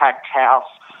absolutely packed house.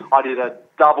 I did a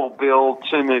double bill,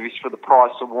 2 movies for the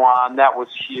price of one. That was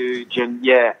huge, and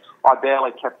I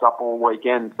barely kept up all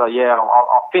weekend. So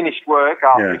I finished work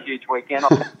after a huge weekend. I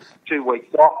took 2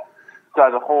 weeks off so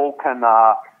the hall can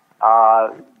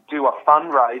do a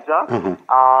fundraiser.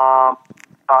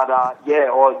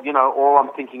 All I'm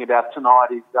thinking about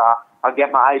tonight is I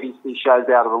get my ABC shows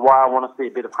out of the way. I want to see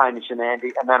a bit of Hamish and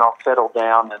Andy, and then I'll settle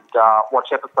down and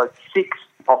watch episode 6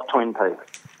 of Twin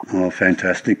Peaks. Oh,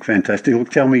 fantastic! Look,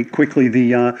 tell me quickly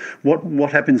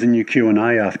what happens in your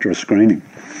Q&A after a screening?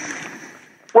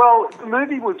 Well, the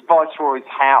movie was Viceroy's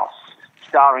House,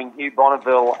 starring Hugh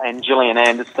Bonneville and Gillian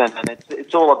Anderson, and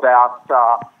it's all about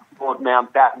Lord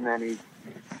Mountbatten and his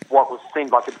what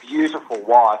seemed like a beautiful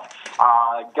wife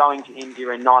going to India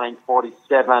in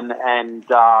 1947 and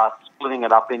splitting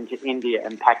it up into India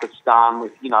and Pakistan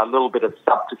with a little bit of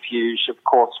subterfuge, of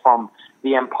course, from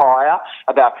the Empire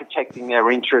about protecting their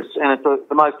interests. And it's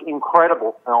the most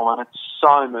incredible film, and it's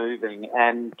so moving.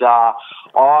 And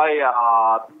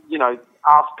I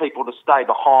asked people to stay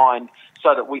behind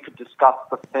so that we could discuss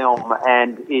the film,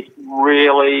 and it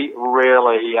really,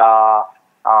 really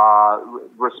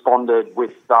responded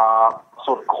with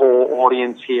sort of core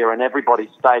audience here, and everybody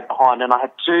stayed behind. And I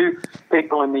had 2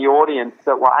 people in the audience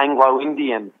that were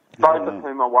Anglo-Indian, both of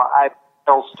whom were able to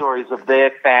tell stories of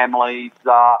their families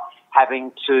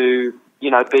having to,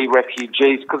 be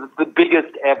refugees, because it's the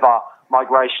biggest ever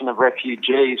migration of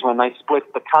refugees. When they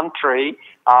split the country,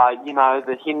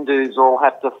 the Hindus all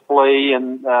had to flee,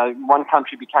 and one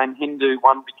country became Hindu,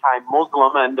 one became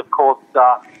Muslim, and of course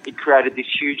it created this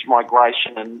huge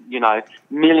migration, and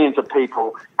millions of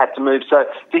people had to move. So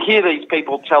to hear these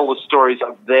people tell the stories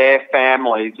of their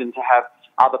families and to have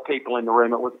other people in the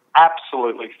room, it was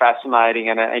absolutely fascinating,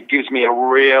 and it gives me a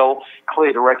real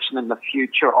clear direction in the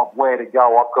future of where to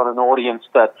go. I've got an audience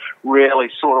that really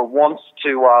sort of wants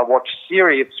to watch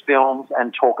serious films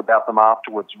and talk about them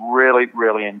afterwards. Really,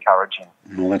 really encouraging.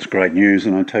 Well, that's great news,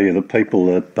 and I tell you, the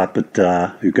people up at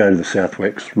who go to the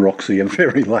Southwest Roxy are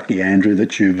very lucky, Andrew,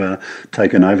 that you've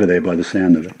taken over there by the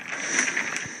sound of it.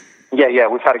 Yeah,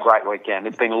 we've had a great weekend.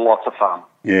 It's been lots of fun.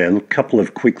 Yeah, look, a couple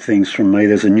of quick things from me.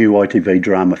 There's a new ITV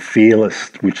drama,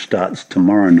 Fearless, which starts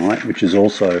tomorrow night, which is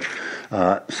also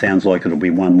sounds like it'll be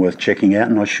one worth checking out.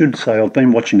 And I should say I've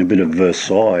been watching a bit of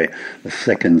Versailles, the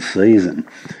 2nd season.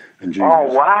 And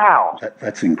wow.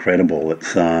 That's incredible.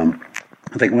 It's I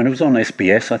think when it was on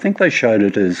SBS, I think they showed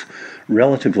it as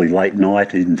relatively late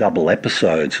night in double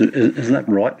episodes. Isn't that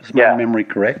right? Is my memory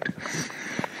correct?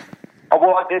 Oh,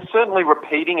 well, they're certainly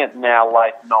repeating it now,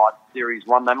 late night, Series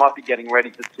 1. They might be getting ready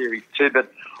for Series 2,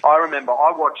 but I remember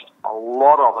I watched a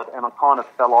lot of it, and I kind of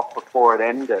fell off before it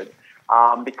ended.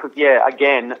 Because,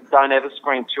 again, don't ever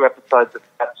screen 2 episodes of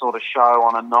that sort of show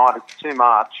on a night. It's too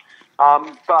much.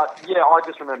 I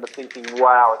just remember thinking,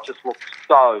 wow, it just looks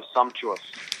so sumptuous.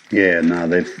 Yeah, no,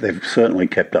 they've certainly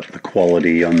kept up the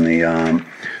quality on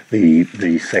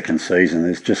the second season.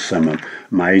 There's just some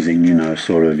amazing,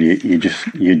 sort of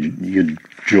your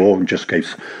jaw just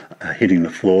keeps hitting the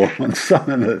floor on some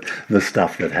of the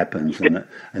stuff that happens, and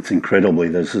it's incredibly.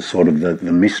 There's a sort of the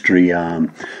mystery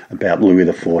about Louis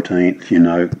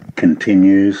XIV,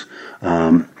 continues.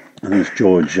 I think it's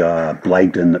George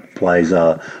Blagden that plays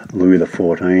Louis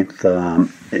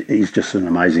XIV. He's just an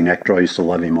amazing actor. I used to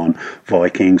love him on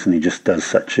Vikings, and he just does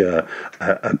such a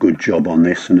good job on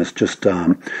this, and it's just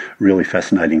really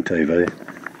fascinating TV.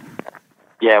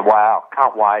 Yeah, wow.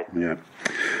 Can't wait. Yeah.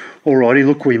 Alrighty,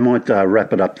 look, we might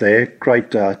wrap it up there. Great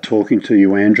talking to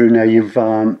you, Andrew. Now, you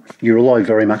rely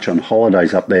very much on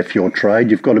holidays up there for your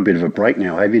trade. You've got a bit of a break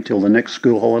now, have you, till the next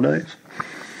school holidays?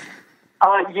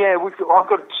 Yeah, I've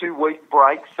got a 2-week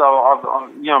break, so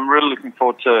I'm really looking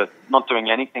forward to not doing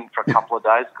anything for a couple of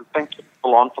days because it's been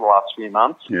full on for the last few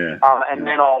months. Yeah.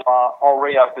 Then I'll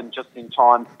reopen just in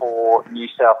time for New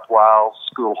South Wales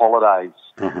school holidays.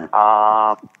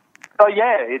 Uh-huh. So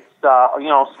yeah, it's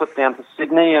I'll slip down to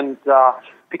Sydney and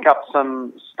pick up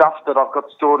some stuff that I've got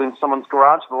stored in someone's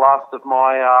garage, the last of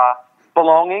my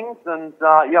belongings, and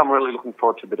I'm really looking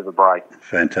forward to a bit of a break.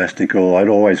 Fantastic. All right,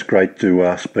 always great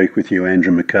to speak with you,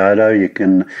 Andrew Mercado. You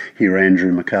can hear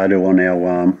Andrew Mercado on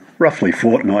our roughly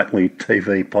fortnightly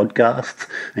TV podcasts,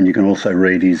 and you can also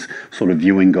read his sort of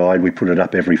viewing guide. We put it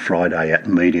up every Friday at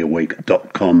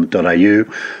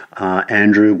mediaweek.com.au.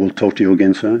 Andrew, we'll talk to you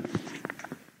again soon.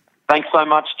 Thanks so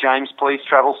much, James. Please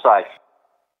travel safe.